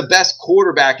 picking the best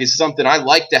quarterback is something I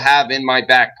like to have in my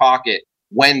back pocket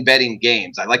when betting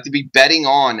games. I like to be betting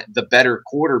on the better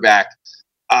quarterback.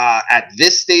 At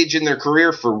this stage in their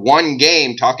career for one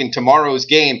game, talking tomorrow's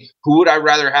game, who would I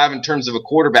rather have in terms of a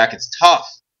quarterback? It's tough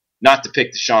not to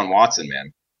pick Deshaun Watson,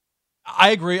 man.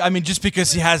 I agree. I mean, just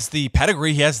because he has the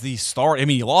pedigree, he has the start. I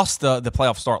mean, he lost the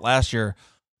playoff start last year.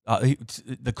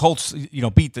 The Colts,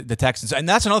 beat the Texans. And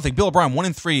that's another thing. Bill O'Brien,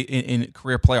 1-3 in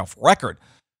career playoff record.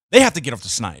 They have to get off the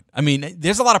snide. I mean,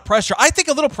 there's a lot of pressure. I think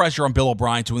a little pressure on Bill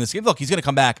O'Brien to win this game. Look, he's going to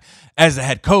come back as the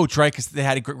head coach, right? Because they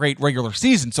had a great regular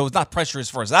season, so it's not pressure as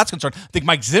far as that's concerned. I think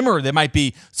Mike Zimmer, there might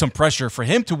be some pressure for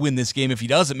him to win this game. If he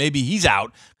doesn't, maybe he's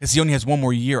out because he only has one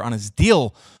more year on his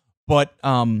deal. But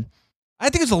I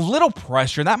think there's a little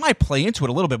pressure, and that might play into it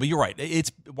a little bit. But you're right.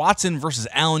 It's Watson versus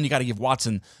Allen. You got to give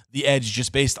Watson the edge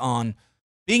just based on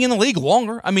being in the league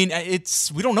longer. I mean,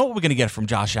 we don't know what we're going to get from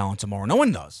Josh Allen tomorrow. No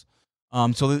one does.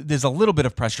 So there's a little bit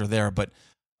of pressure there, but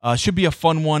should be a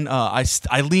fun one. I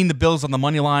lean the Bills on the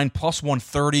money line, plus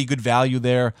 130, good value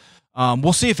there.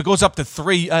 We'll see if it goes up to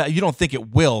 3. You don't think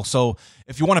it will. So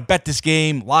if you want to bet this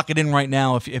game, lock it in right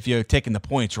now. If you're taking the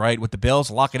points, right, with the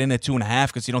Bills, lock it in at 2.5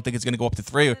 because you don't think it's going to go up to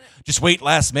 3. Just wait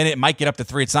last minute. It might get up to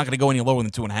 3. It's not going to go any lower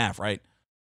than 2.5, right?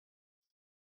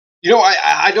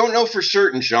 I don't know for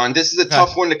certain, Sean. This is a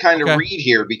tough one to kind of read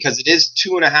here because it is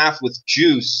 2.5 with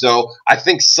juice. So I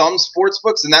think some sports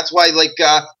books, and that's why,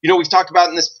 we've talked about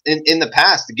in the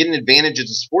past, to get an advantage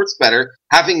as a sports bettor,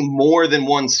 having more than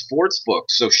one sports book.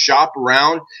 So shop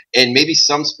around, and maybe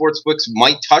some sports books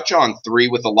might touch on 3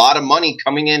 with a lot of money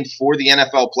coming in for the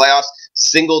NFL playoffs,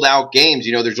 singled out games.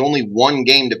 There's only one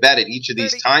game to bet at each of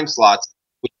these time slots,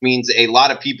 which means a lot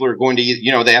of people are going to,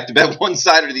 they have to bet one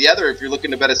side or the other if you're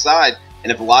looking to bet a side.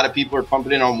 And if a lot of people are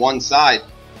pumping in on one side,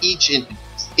 each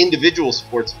individual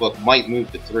sports book might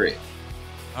move to 3.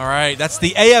 All right, that's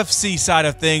the AFC side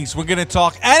of things. We're going to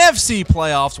talk NFC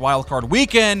playoffs, wildcard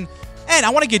weekend. And I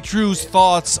want to get Drew's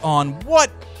thoughts on what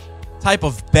type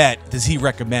of bet does he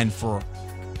recommend for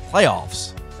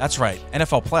playoffs. That's right,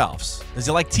 NFL playoffs. Does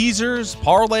he like teasers,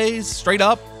 parlays, straight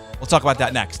up? We'll talk about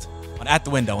that next on At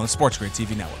the Window on the Sports Grid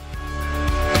TV network.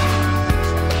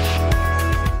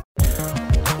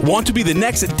 Want to be the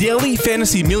next daily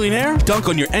fantasy millionaire? Dunk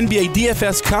on your NBA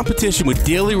DFS competition with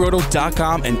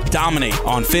DailyRoto.com and dominate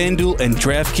on FanDuel and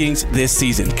DraftKings this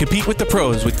season. Compete with the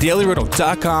pros with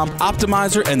DailyRoto.com,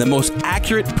 Optimizer, and the most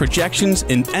accurate projections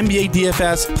in NBA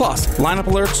DFS, plus lineup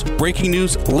alerts, breaking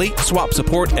news, late swap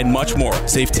support, and much more.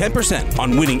 Save 10%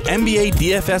 on winning NBA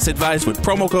DFS advice with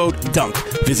promo code DUNK.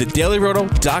 Visit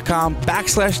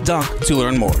DailyRoto.com/dunk to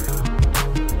learn more.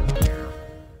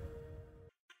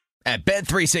 At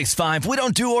Bet365, we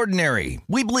don't do ordinary.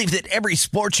 We believe that every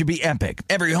sport should be epic.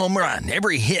 Every home run,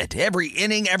 every hit, every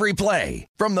inning, every play.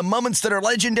 From the moments that are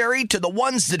legendary to the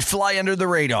ones that fly under the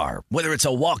radar. Whether it's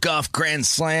a walk-off grand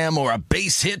slam or a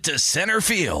base hit to center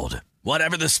field.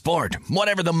 Whatever the sport,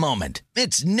 whatever the moment.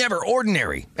 It's never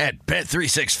ordinary at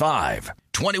Bet365.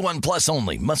 21 plus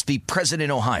only. Must be present in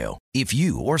Ohio. If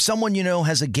you or someone you know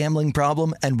has a gambling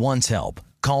problem and wants help,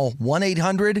 call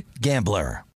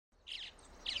 1-800-GAMBLER.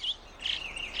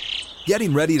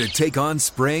 Getting ready to take on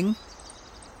spring?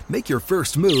 Make your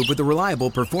first move with the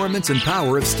reliable performance and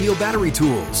power of Steel battery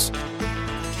tools.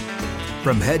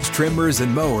 From hedge trimmers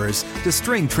and mowers to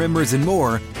string trimmers and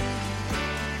more,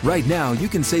 right now you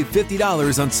can save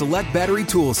 $50 on select battery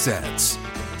tool sets.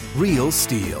 Real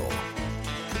Steel.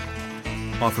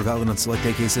 Offer valid on select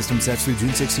AK system sets through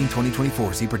June 16,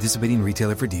 2024. See participating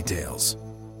retailer for details.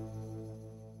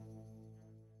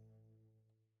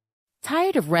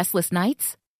 Tired of restless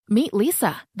nights? Meet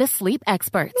Leesa, the sleep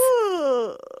experts.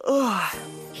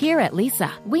 Here at Leesa,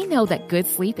 we know that good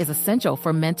sleep is essential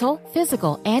for mental,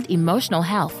 physical, and emotional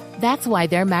health. That's why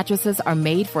their mattresses are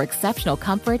made for exceptional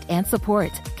comfort and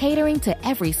support, catering to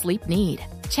every sleep need.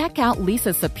 Check out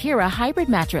Leesa's Sapira Hybrid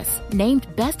Mattress,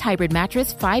 named Best Hybrid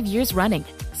Mattress 5 years running.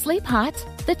 Sleep hot?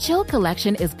 The Chill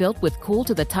Collection is built with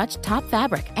cool-to-the-touch top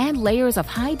fabric and layers of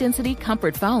high-density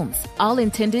comfort foams, all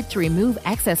intended to remove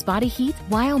excess body heat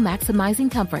while maximizing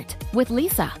comfort. With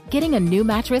Leesa, getting a new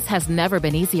mattress has never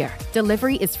been easier.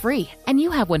 Delivery is free, and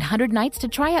you have 100 nights to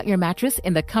try out your mattress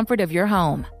in the comfort of your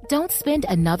home. Don't spend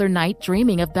another night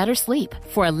dreaming of better sleep.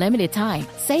 For a limited time,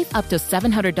 save up to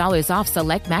 $700 off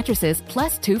select mattresses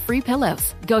plus 2 free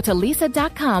pillows. Go to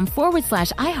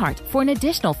leesa.com/iHeart for an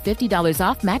additional $50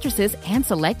 off mattresses and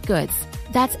select goods.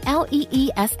 That's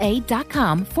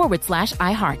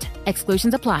LEESA.com/iHeart.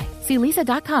 Exclusions apply. See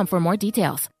leesa.com for more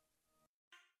details.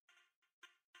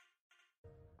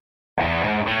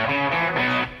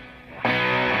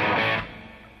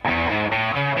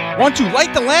 Want to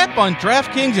light the lamp on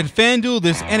DraftKings and FanDuel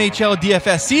this NHL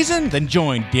DFS season? Then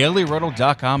join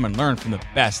DailyRoto.com and learn from the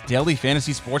best daily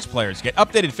fantasy sports players. Get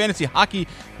updated fantasy hockey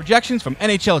projections from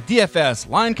NHL DFS,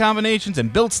 line combinations,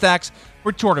 and build stacks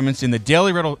for tournaments in the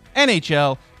Daily Roto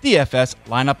NHL DFS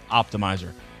Lineup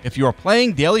Optimizer. If you are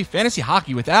playing daily fantasy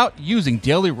hockey without using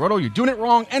Daily Roto, you're doing it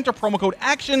wrong. Enter promo code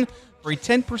ACTION for a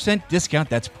 10% discount.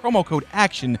 That's promo code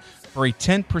ACTION for a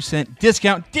 10%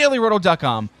 discount.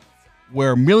 DailyRoto.com,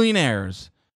 where millionaires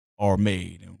are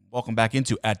made. Welcome back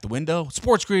into At the Window,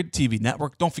 Sports Grid TV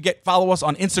Network. Don't forget, follow us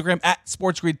on Instagram at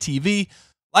Sports Grid TV.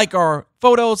 Like our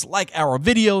photos, like our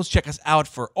videos. Check us out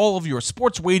for all of your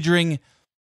sports wagering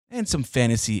and some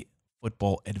fantasy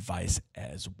football advice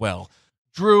as well.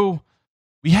 Drew,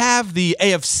 we have the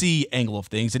AFC angle of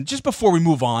things. And just before we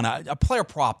move on, a player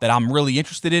prop that I'm really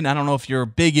interested in. I don't know if you're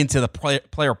big into the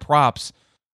player props,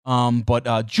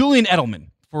 but Julian Edelman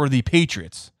for the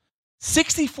Patriots.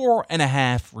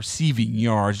 64.5 receiving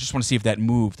yards. Just want to see if that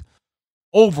moved.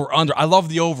 Over, under. I love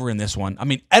the over in this one. I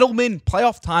mean, Edelman,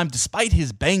 playoff time, despite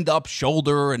his banged up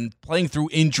shoulder and playing through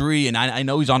injury, and I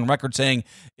know he's on record saying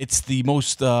it's the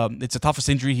toughest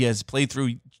injury he has played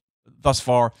through thus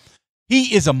far.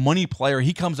 He is a money player.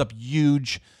 He comes up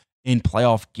huge in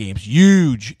playoff games.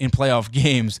 Huge in playoff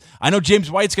games. I know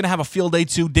James White's going to have a field day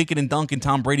too. Dinkin and Duncan,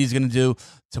 Tom Brady's going to do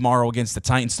tomorrow against the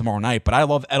Titans tomorrow night. But I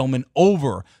love Edelman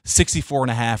over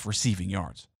 64.5 receiving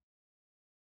yards.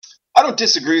 I don't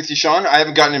disagree with you, Sean. I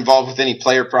haven't gotten involved with any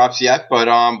player props yet, but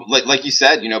like you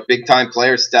said, big time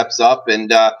player steps up,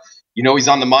 and he's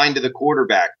on the mind of the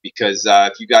quarterback because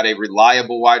if you got a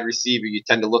reliable wide receiver, you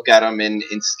tend to look at him in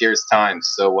scarce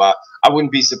times. So I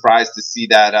wouldn't be surprised to see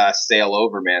that sail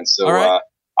over, man. So right.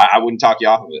 I wouldn't talk you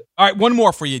off of it. All right, one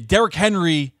more for you. Derrick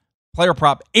Henry, player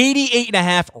prop,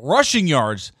 88.5 rushing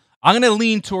yards. I'm going to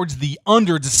lean towards the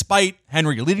under despite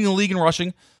Henry leading the league in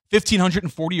rushing,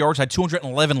 1,540 yards, had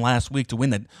 211 last week to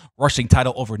win the rushing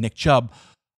title over Nick Chubb.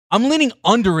 I'm leaning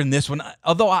under in this one,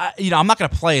 although I'm not going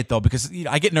to play it though because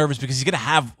I get nervous because he's going to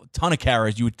have a ton of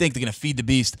carries. You would think they're going to feed the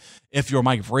beast if you're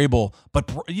Mike Vrabel, but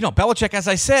Belichick, as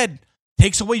I said,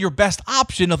 takes away your best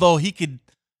option. Although he could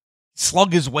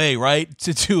slug his way right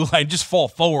to just fall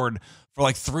forward for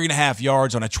like 3.5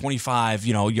 yards on a 25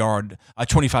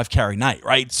 carry night,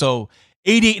 right? So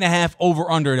 88.5 over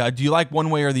under. Do you like one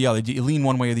way or the other? Do you lean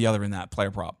one way or the other in that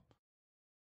player prop?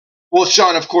 Well,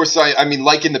 Sean, of course, I mean,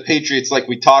 like in the Patriots, like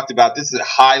we talked about, this is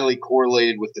highly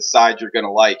correlated with the side you're going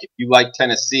to like. If you like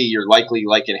Tennessee, you're likely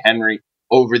liking Henry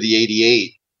over the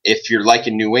 88. If you're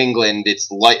liking New England, it's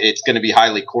going to be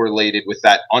highly correlated with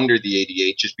that under the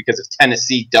 88, just because if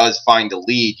Tennessee does find a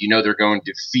lead, they're going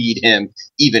to feed him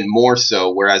even more so.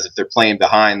 Whereas if they're playing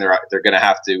behind, they're going to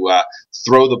have to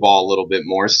throw the ball a little bit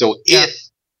more. So if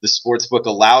the sportsbook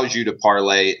allows you to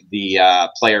parlay the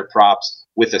player props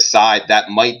with a side, that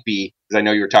might be, because I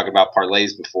know you were talking about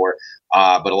parlays before,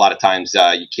 but a lot of times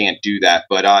you can't do that.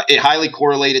 But it highly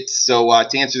correlated. So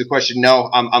to answer the question, no,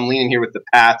 I'm leaning here with the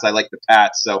Pats. I like the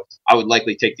Pats, so I would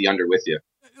likely take the under with you.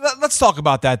 Let's talk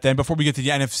about that then before we get to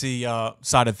the NFC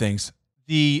side of things.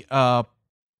 The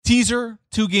teaser,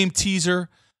 2-game teaser,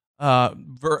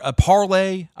 a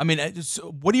parlay. I mean,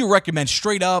 what do you recommend?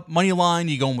 Straight up, money line?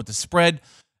 You going with the spread?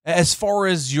 As far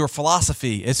as your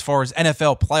philosophy, as far as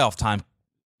NFL playoff time,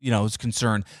 is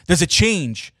concerned, does it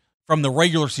change from the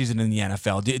regular season in the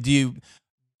NFL? Do you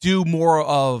do more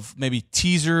of maybe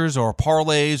teasers or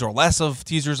parlays or less of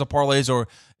teasers or parlays, or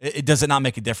does it not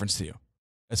make a difference to you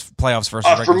as playoffs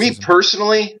versus regular season?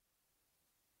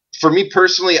 For me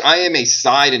personally, I am a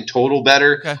side and total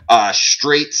better,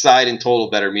 straight side and total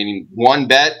better, meaning one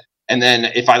bet, and then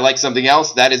if I like something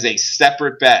else, that is a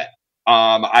separate bet.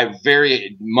 I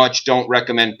very much don't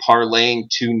recommend parlaying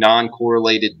two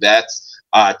non-correlated bets.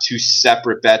 Two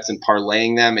separate bets and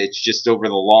parlaying them. It's just over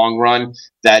the long run.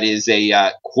 That is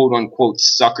a quote unquote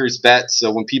sucker's bet.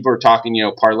 So when people are talking,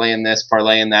 parlaying this,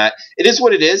 parlaying that, it is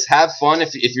what it is. Have fun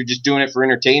if you're just doing it for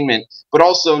entertainment, but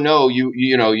also know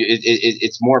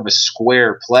it's more of a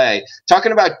square play.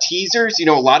 Talking about teasers,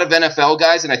 a lot of NFL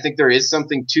guys, and I think there is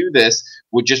something to this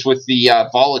with the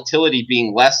volatility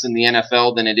being less in the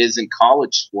NFL than it is in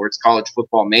college sports, college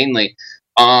football mainly.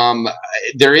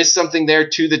 There is something there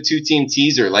to the 2-team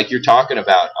teaser, like you're talking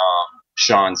about,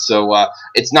 Sean. So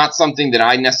it's not something that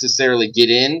I necessarily get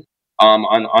in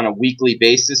on a weekly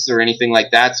basis or anything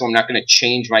like that. So I'm not going to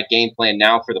change my game plan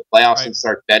now for the playoffs and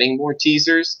start betting more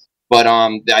teasers. But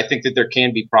I think that there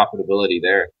can be profitability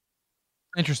there.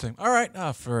 Interesting. All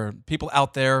right. For people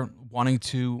out there wanting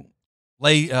to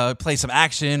play some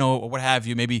action or what have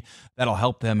you, maybe that'll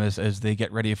help them as they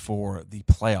get ready for the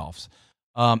playoffs.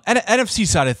 And NFC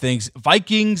side of things,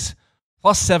 Vikings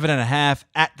plus 7.5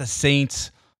 at the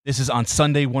Saints. This is on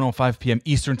Sunday, 1:05 p.m.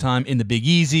 Eastern time in the Big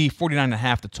Easy.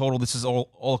 49.5 the total. This is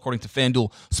all according to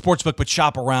FanDuel Sportsbook, but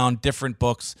shop around. Different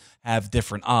books have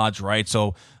different odds, right?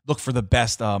 So look for the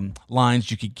best lines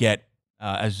you could get,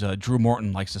 as Drew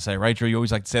Morton likes to say, right, Drew? You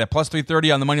always like to say that. Plus 330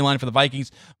 on the money line for the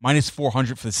Vikings, minus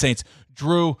 400 for the Saints.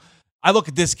 Drew, I look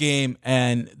at this game,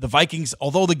 and the Vikings,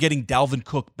 although they're getting Dalvin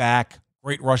Cook back,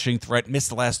 great rushing threat, missed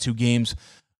the last 2 games,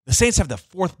 the Saints have the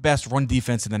 4th best run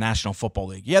defense in the National Football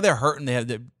League. Yeah, they're hurting. They have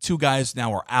the 2 guys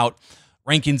now are out.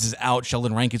 Rankins is out.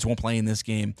 Sheldon Rankins won't play in this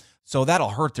game, so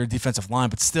that'll hurt their defensive line.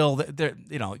 But still, they'll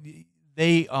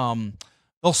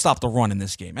stop the run in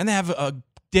this game, and they have a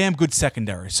damn good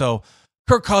secondary. So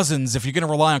Kirk Cousins, if you're going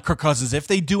to rely on Kirk Cousins, if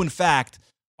they do in fact,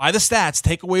 by the stats,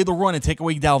 take away the run and take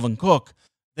away Dalvin Cook,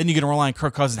 then you're going to rely on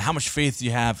Kirk Cousins. How much faith do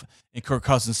you have in Kirk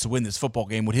Cousins to win this football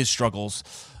game with his struggles?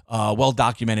 Well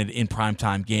documented in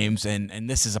primetime games, and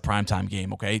this is a primetime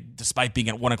game, okay? Despite being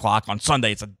at 1 o'clock on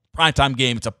Sunday, it's a primetime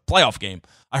game. It's a playoff game.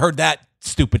 I heard that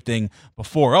stupid thing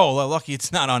before. Oh, lucky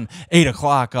it's not on 8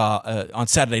 o'clock on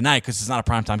Saturday night because it's not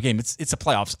a primetime game. It's a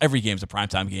playoffs. Every game's a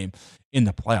primetime game in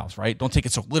the playoffs, right? Don't take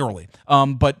it so literally.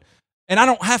 And I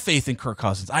don't have faith in Kirk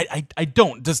Cousins. I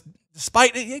don't.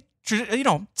 Despite,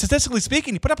 statistically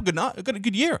speaking, he put up a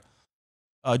good year,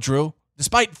 Drew.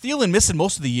 Despite Thielen missing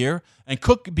most of the year and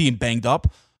Cook being banged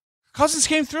up, Cousins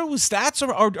came through. His stats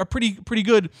are pretty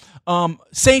good.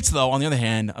 Saints, though, on the other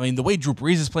hand, I mean, the way Drew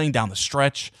Brees is playing down the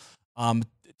stretch,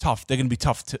 tough. They're going to be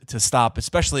tough to stop,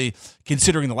 especially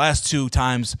considering the last 2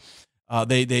 times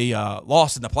they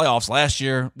lost in the playoffs last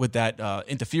year with that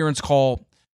interference call,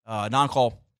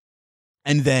 non-call,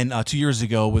 and then 2 years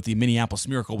ago with the Minneapolis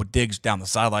Miracle with Diggs down the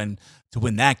sideline to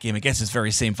win that game against this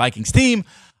very same Vikings team.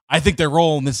 I think their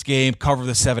role in this game cover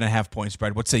the 7.5 point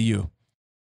spread. What say you?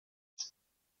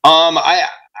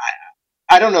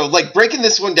 I don't know. Like breaking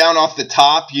this one down off the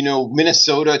top,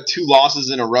 Minnesota 2 losses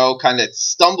in a row, kind of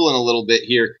stumbling a little bit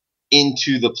here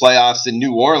into the playoffs. In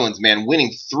New Orleans, man,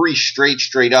 winning 3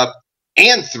 straight up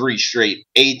and 3 straight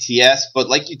ATS. But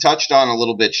like you touched on a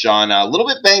little bit, Sean, a little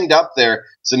bit banged up there.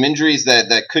 Some injuries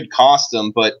that could cost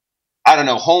them, but I don't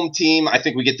know, home team, I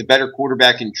think we get the better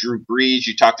quarterback in Drew Brees.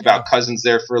 You talked about Cousins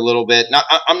there for a little bit.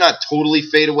 I'm not totally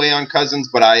fade away on Cousins,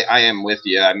 but I am with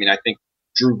you. I mean, I think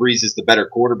Drew Brees is the better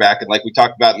quarterback. And like we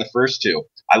talked about in the first 2,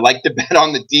 I like to bet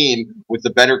on the team with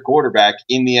the better quarterback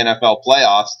in the NFL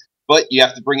playoffs, but you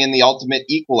have to bring in the ultimate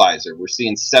equalizer. We're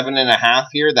seeing 7.5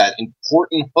 here, that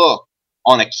important hook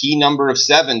on a key number of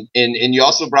 7. And you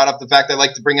also brought up the fact I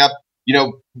like to bring up,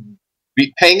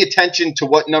 be paying attention to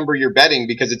what number you're betting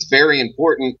because it's very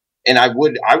important. And I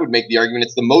would make the argument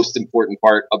it's the most important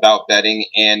part about betting.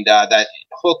 And that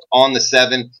hook on the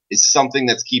 7 is something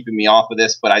that's keeping me off of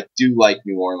this. But I do like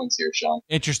New Orleans here, Sean.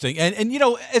 Interesting. And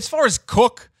as far as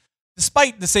Cook,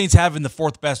 despite the Saints having the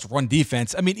 4th best run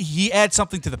defense, I mean, he adds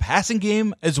something to the passing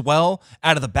game as well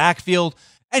out of the backfield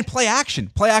and play action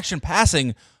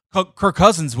passing. Kirk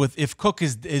Cousins, if Cook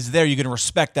is there, you're going to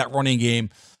respect that running game.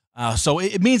 So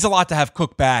it means a lot to have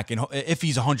Cook back, and if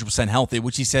he's 100% healthy,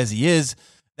 which he says he is,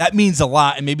 that means a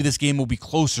lot, and maybe this game will be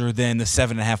closer than the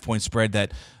 7.5 point spread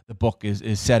that the book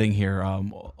is setting here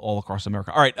all across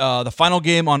America. All right, the final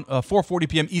game on 4:40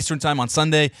 p.m. Eastern time on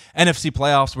Sunday, NFC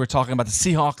playoffs. We're talking about the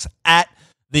Seahawks at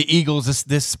the Eagles.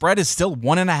 This spread is still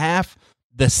 1.5.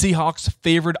 The Seahawks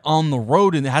favored on the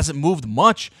road, and it hasn't moved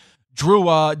much. Drew,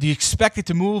 do you expect it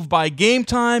to move by game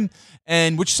time?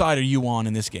 And which side are you on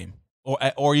in this game? Or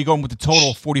are you going with the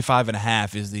total?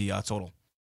 45.5 is the total.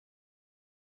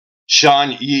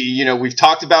 Sean, we've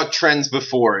talked about trends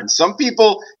before, and some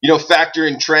people, factor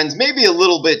in trends maybe a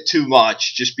little bit too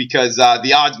much just because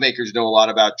the odds makers know a lot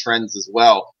about trends as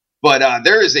well. But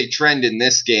there is a trend in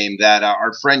this game that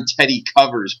our friend Teddy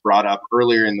Covers brought up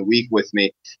earlier in the week with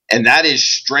me, and that is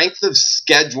strength of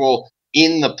schedule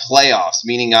in the playoffs,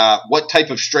 meaning what type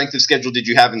of strength of schedule did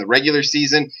you have in the regular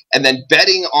season, and then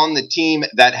betting on the team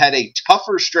that had a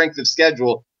tougher strength of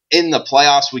schedule in the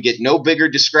playoffs. We get no bigger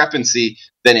discrepancy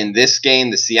than in this game,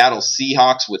 the Seattle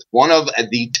Seahawks with one of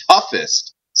the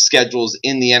toughest schedules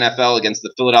in the NFL against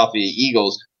the Philadelphia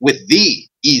Eagles with the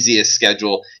easiest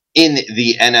schedule in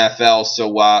the NFL.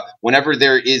 So whenever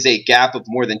there is a gap of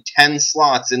more than 10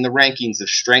 slots in the rankings of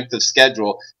strength of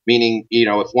schedule, meaning,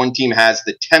 if one team has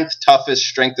the 10th toughest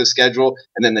strength of schedule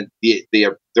and then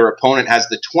their opponent has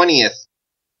the 20th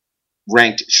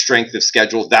ranked strength of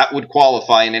schedule, that would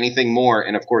qualify, in anything more.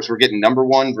 And of course, we're getting number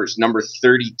 1 versus number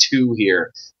 32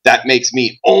 here. That makes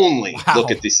me only look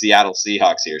at the Seattle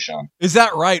Seahawks here, Sean. Is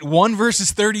that right? 1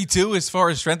 versus 32 as far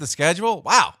as strength of schedule?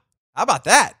 Wow. How about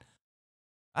that?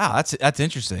 Wow, that's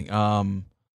interesting.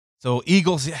 So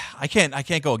Eagles, I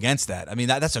can't go against that. I mean,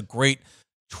 that's a great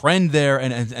trend there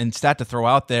and stat to throw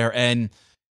out there. And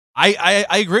I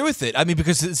agree with it. I mean,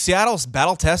 because Seattle's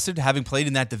battle-tested, having played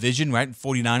in that division, right?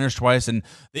 49ers twice, and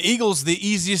the Eagles, the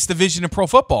easiest division in pro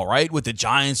football, right? With the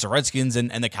Giants, the Redskins,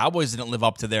 and the Cowboys didn't live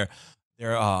up to their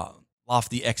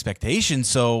lofty expectations.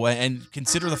 So, and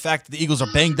consider the fact that the Eagles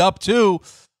are banged up too.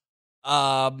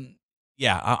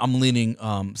 Yeah, I'm leaning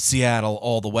Seattle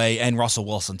all the way, and Russell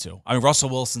Wilson too. I mean, Russell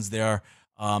Wilson's there.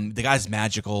 The guy's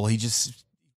magical. He just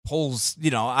pulls, I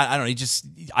don't know.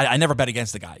 I never bet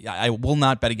against the guy. I will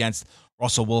not bet against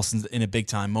Russell Wilson in a big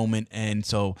time moment. And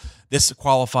so this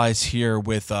qualifies here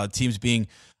with teams being,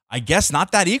 I guess,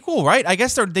 not that equal, right? I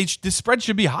guess the spread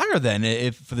should be higher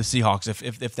then for the Seahawks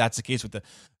if that's the case with the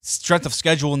strength of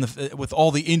schedule and with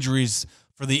all the injuries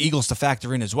for the Eagles to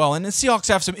factor in as well. And the Seahawks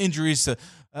have some injuries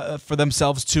for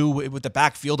themselves too with the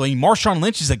backfield. I mean, Marshawn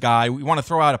Lynch is a guy. We want to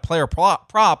throw out a player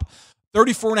prop,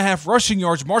 34.5 rushing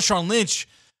yards. Marshawn Lynch,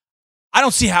 I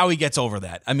don't see how he gets over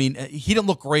that. I mean, he didn't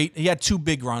look great. He had 2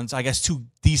 big runs, I guess 2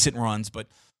 decent runs, but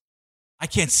I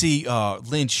can't see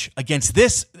Lynch against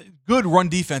this good run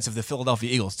defense of the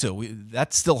Philadelphia Eagles too.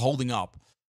 That's still holding up,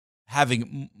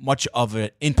 having much of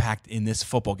an impact in this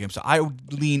football game. So I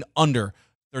would lean under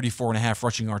 34.5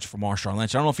 rushing yards for Marshawn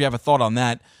Lynch. I don't know if you have a thought on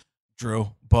that,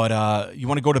 Drew, but you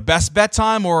want to go to best bet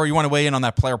time, or you want to weigh in on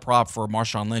that player prop for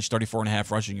Marshawn Lynch,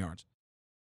 34.5 rushing yards?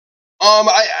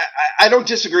 I don't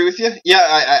disagree with you.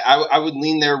 Yeah, I would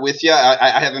lean there with you.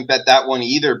 I haven't bet that one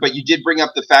either, but you did bring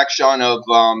up the fact, Sean, of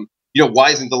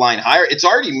why isn't the line higher? It's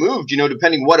already moved,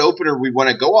 depending what opener we want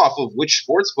to go off of, which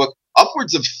sportsbook,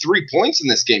 upwards of 3 points in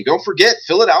this game. Don't forget,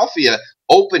 Philadelphia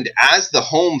opened as the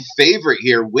home favorite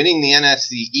here, winning the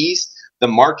NFC East. The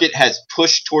market has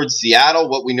pushed towards Seattle.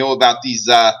 What we know about these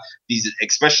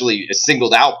especially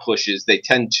singled out pushes, they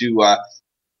tend to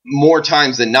more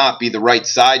times than not be the right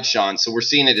side, Sean. So we're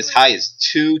seeing it as high as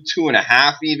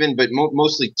 2.5 even, but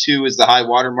mostly 2 is the high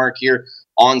water mark here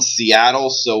on Seattle.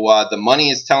 So the money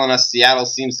is telling us Seattle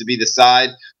seems to be the side.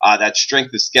 That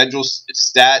strength of schedule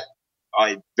stat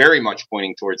very much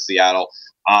pointing towards Seattle.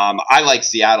 I like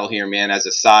Seattle here, man, as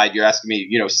a side. You're asking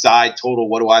me, side total,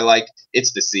 what do I like?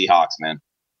 It's the Seahawks, man.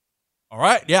 All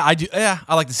right. Yeah, I do. Yeah,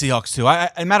 I like the Seahawks too. As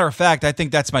a matter of fact, I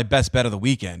think that's my best bet of the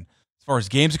weekend. As far as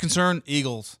games are concerned,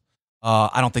 Eagles,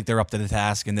 I don't think they're up to the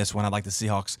task in this one. I'd like the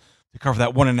Seahawks to cover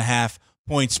that 1.5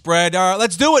 point spread. All right,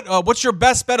 let's do it. What's your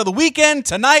best bet of the weekend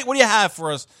tonight? What do you have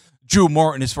for us, Drew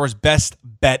Martin, as far as best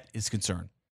bet is concerned?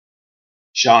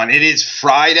 Sean, it is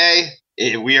Friday.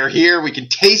 We are here. We can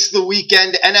taste the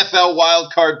weekend. NFL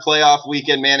wildcard playoff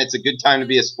weekend, man. It's a good time to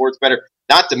be a sports bettor.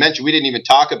 Not to mention, we didn't even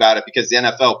talk about it because the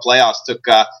NFL playoffs took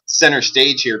center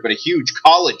stage here, but a huge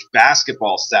college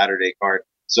basketball Saturday card.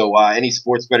 So any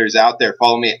sports bettors out there,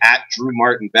 follow me at Drew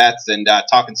Martin Bets and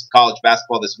talking some college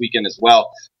basketball this weekend as well.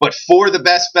 But for the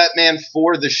best bet, man,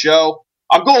 for the show,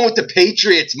 I'm going with the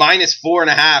Patriots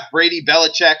 -4.5. Brady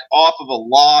Belichick off of a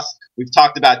loss. We've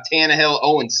talked about Tannehill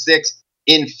 0-6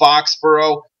 in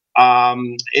Foxborough.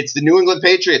 It's the New England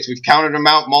Patriots. We've counted them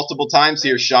out multiple times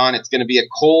here, Sean. It's going to be a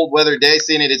cold weather day,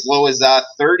 seeing it as low as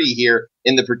 30 here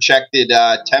in the projected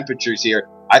temperatures here.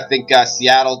 I think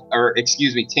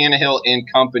Tannehill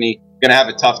and company going to have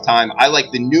a tough time. I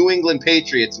like the New England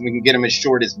Patriots, and we can get them as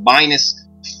short as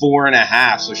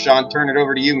 -4.5. So, Sean, turn it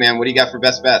over to you, man. What do you got for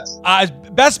best bets?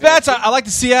 Best bets, I like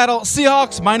the Seattle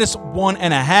Seahawks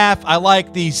 -1.5. I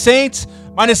like the Saints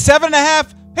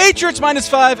 -7.5. Patriots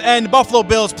 -5, and Buffalo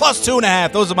Bills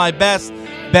 +2.5. Those are my best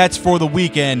bets for the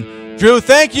weekend. Drew,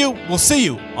 thank you. We'll see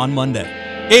you on Monday.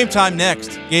 Game time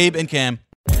next. Gabe and Cam.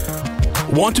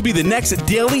 Want to be the next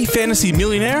daily fantasy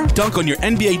millionaire? Dunk on your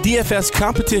NBA DFS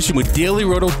competition with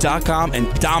DailyRoto.com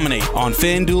and dominate on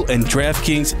FanDuel and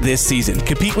DraftKings this season.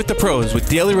 Compete with the pros with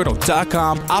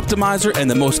DailyRoto.com, Optimizer,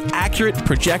 and the most accurate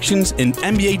projections in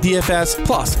NBA DFS,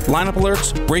 plus lineup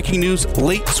alerts, breaking news,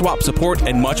 late swap support,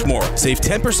 and much more. Save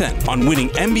 10% on winning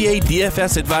NBA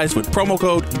DFS advice with promo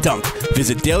code DUNK.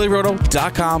 Visit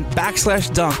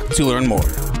DailyRoto.com/dunk to learn more.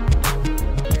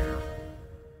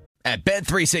 At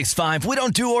Bet365, we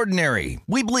don't do ordinary.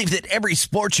 We believe that every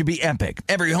sport should be epic.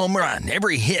 Every home run,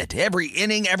 every hit, every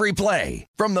inning, every play.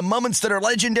 From the moments that are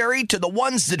legendary to the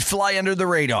ones that fly under the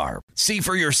radar. See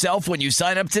for yourself when you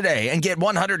sign up today and get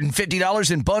 $150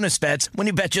 in bonus bets when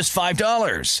you bet just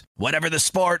 $5. Whatever the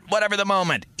sport, whatever the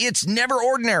moment, it's never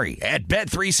ordinary at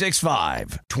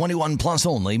Bet365. 21 plus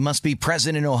only. Must be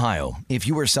present in Ohio. If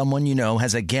you or someone you know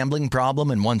has a gambling problem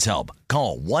and wants help,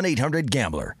 call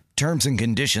 1-800-GAMBLER. Terms and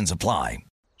conditions apply.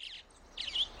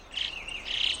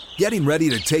 Getting ready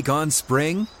to take on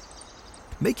spring?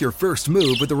 Make your first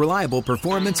move with the reliable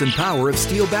performance and power of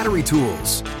Steel battery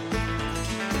tools.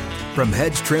 From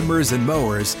hedge trimmers and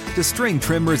mowers to string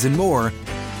trimmers and more,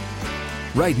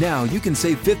 right now you can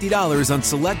save $50 on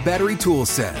select battery tool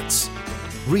sets.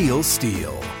 Real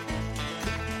Steel.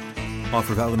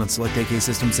 Offer valid on select AK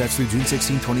system sets through June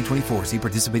 16, 2024. See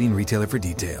participating retailer for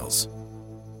details.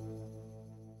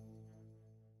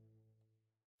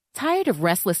 Tired of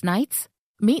restless nights?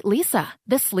 Meet Leesa,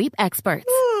 the sleep experts.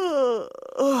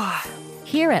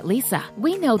 Here at Leesa,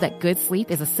 we know that good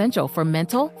sleep is essential for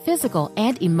mental, physical,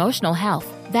 and emotional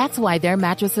health. That's why their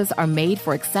mattresses are made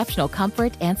for exceptional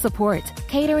comfort and support,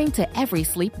 catering to every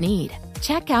sleep need.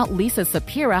 Check out Leesa's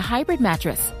Sapira Hybrid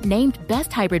Mattress, named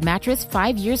Best Hybrid Mattress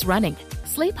 5 years running.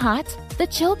 Sleep hot? The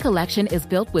Chill Collection is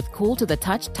built with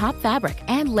cool-to-the-touch top fabric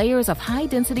and layers of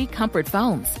high-density comfort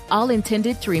foams, all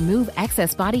intended to remove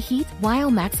excess body heat while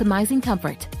maximizing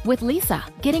comfort. With Leesa,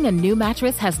 getting a new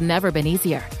mattress has never been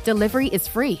easier. Delivery is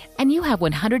free, and you have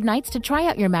 100 nights to try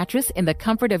out your mattress in the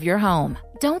comfort of your home.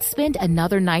 Don't spend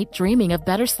another night dreaming of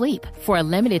better sleep. For a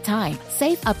limited time,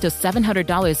 save up to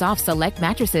 $700 off select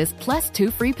mattresses plus 2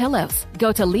 free pillows.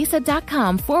 Go to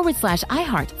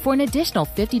leesa.com/iHeart for an additional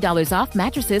 $50 off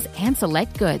mattresses and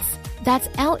select goods. That's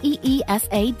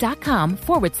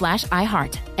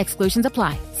LEESA.com/iHeart. Exclusions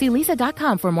apply. See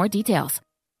leesa.com for more details.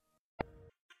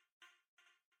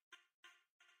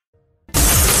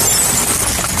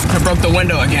 I broke the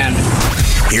window again.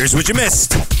 Here's what you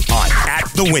missed on At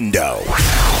the Window.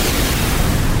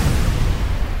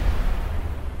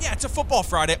 Yeah, it's a football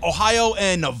Friday. Ohio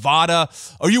and Nevada.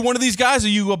 Are you one of these guys? Are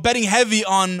you betting heavy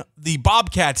on the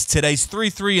Bobcats today? It's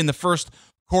 3-3 in the first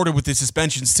quarter with the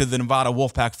suspensions to the Nevada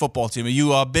Wolfpack football team. Are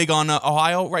you big on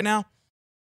Ohio right now?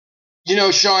 You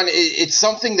know, Sean, it's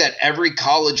something that every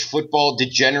college football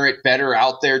degenerate bettor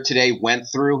out there today went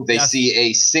through. They see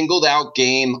a singled out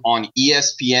game on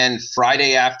ESPN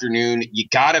Friday afternoon. You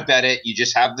got to bet it. You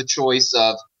just have the choice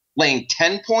of laying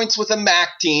 10 points with a MAC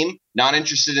team, not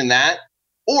interested in that,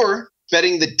 or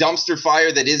betting the dumpster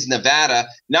fire that is Nevada.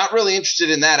 Not really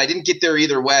interested in that. I didn't get there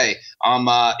either way. I'm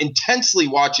intensely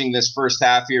watching this first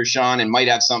half here, Sean, and might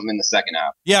have something in the second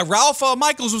half. Yeah, Ralph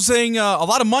Michaels was saying a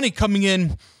lot of money coming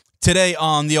in today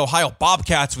on the Ohio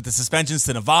Bobcats with the suspensions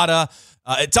to Nevada.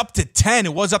 It's up to 10.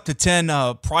 It was up to 10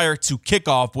 prior to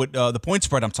kickoff with the point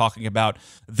spread I'm talking about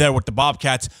there with the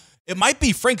Bobcats. It might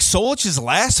be Frank Solich's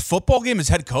last football game as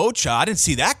head coach. I didn't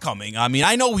see that coming. I mean,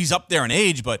 I know he's up there in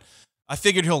age, but I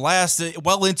figured he'll last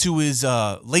well into his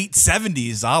late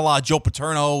 70s, a la Joe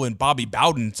Paterno and Bobby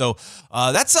Bowden. So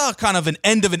that's kind of an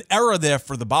end of an era there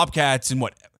for the Bobcats in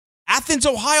Athens,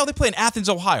 Ohio? They play in Athens,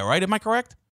 Ohio, right? Am I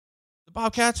correct? The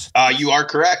Bobcats? You are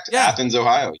correct. Yeah. Athens,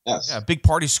 Ohio. Yes. Yeah, big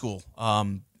party school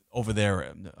over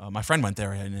there. My friend went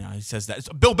there, and he says that.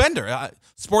 Bill Bender,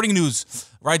 Sporting News,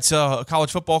 writes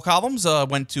college football columns,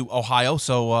 went to Ohio.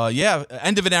 So,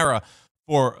 end of an era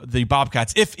for the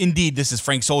Bobcats, if indeed this is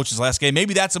Frank Solich's last game.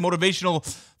 Maybe that's a motivational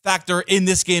factor in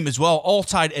this game as well. All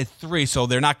tied at 3, so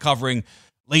they're not covering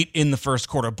late in the first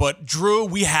quarter. But, Drew,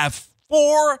 we have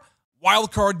 4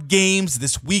 wildcard games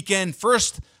this weekend.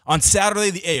 First, on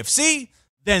Saturday, the AFC,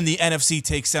 then the NFC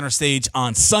takes center stage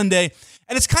on Sunday.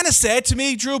 And it's kind of sad to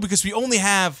me, Drew, because we only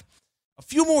have a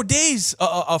few more days,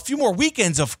 a few more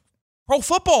weekends of pro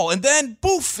football, and then,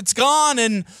 poof, it's gone,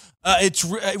 and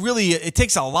it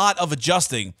takes a lot of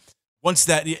adjusting once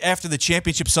that, after the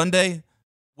championship Sunday,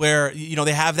 where, you know,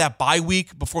 they have that bye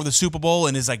week before the Super Bowl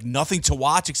and is like nothing to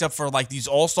watch except for like these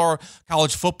all-star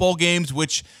college football games,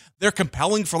 which they're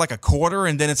compelling for like a quarter,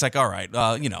 and then it's like, all right,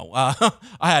 I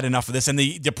had enough of this. And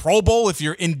the Pro Bowl, if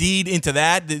you're indeed into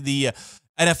that, the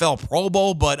NFL Pro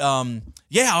Bowl. But,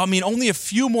 only a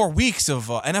few more weeks of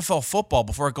NFL football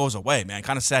before it goes away, man.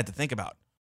 Kind of sad to think about.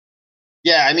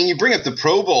 Yeah, I mean, you bring up the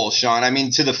Pro Bowl, Sean. I mean,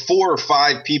 to the 4 or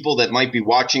 5 people that might be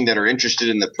watching that are interested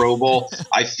in the Pro Bowl,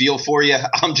 I feel for you.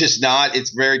 I'm just not. It's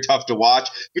very tough to watch.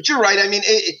 But you're right. I mean,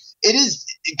 it is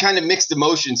kind of mixed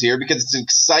emotions here because it's an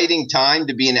exciting time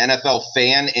to be an NFL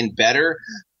fan and bettor,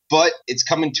 but it's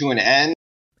coming to an end.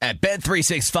 At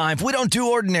Bet365, we don't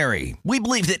do ordinary. We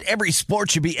believe that every sport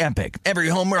should be epic. Every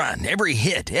home run, every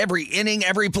hit, every inning,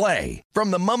 every play. From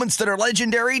the moments that are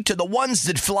legendary to the ones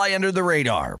that fly under the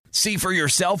radar. See for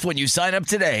yourself when you sign up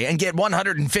today and get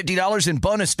 $150 in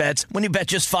bonus bets when you bet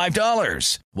just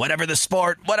 $5. Whatever the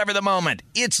sport, whatever the moment,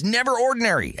 it's never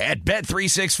ordinary at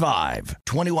Bet365.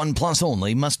 21 plus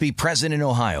only. Must be present in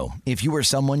Ohio. If you or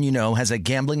someone you know has a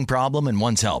gambling problem and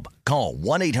wants help, call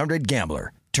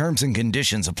 1-800-GAMBLER. Terms and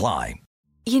conditions apply.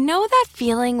 You know that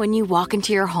feeling when you walk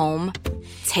into your home,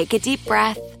 take a deep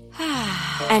breath,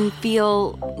 and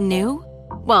feel new?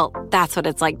 Well, that's what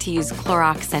it's like to use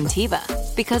Clorox Scentiva.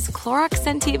 Because Clorox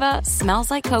Scentiva smells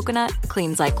like coconut,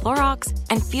 cleans like Clorox,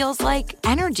 and feels like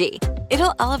energy.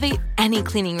 It'll elevate any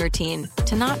cleaning routine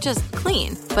to not just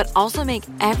clean, but also make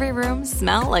every room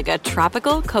smell like a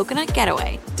tropical coconut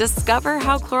getaway. Discover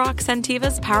how Clorox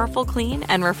Scentiva's powerful clean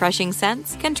and refreshing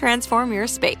scents can transform your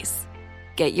space.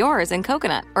 Get yours in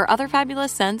coconut or other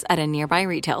fabulous scents at a nearby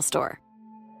retail store.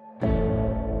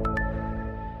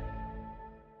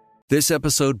 This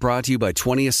episode brought to you by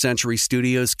 20th Century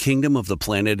Studios' Kingdom of the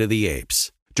Planet of the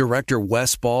Apes. Director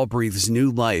Wes Ball breathes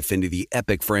new life into the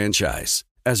epic franchise.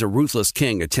 As a ruthless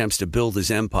king attempts to build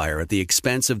his empire at the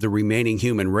expense of the remaining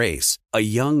human race, a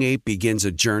young ape begins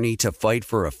a journey to fight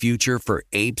for a future for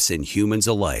apes and humans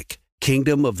alike.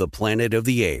 Kingdom of the Planet of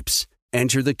the Apes.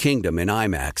 Enter the kingdom in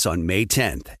IMAX on May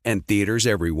 10th and theaters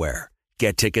everywhere.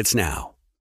 Get tickets now.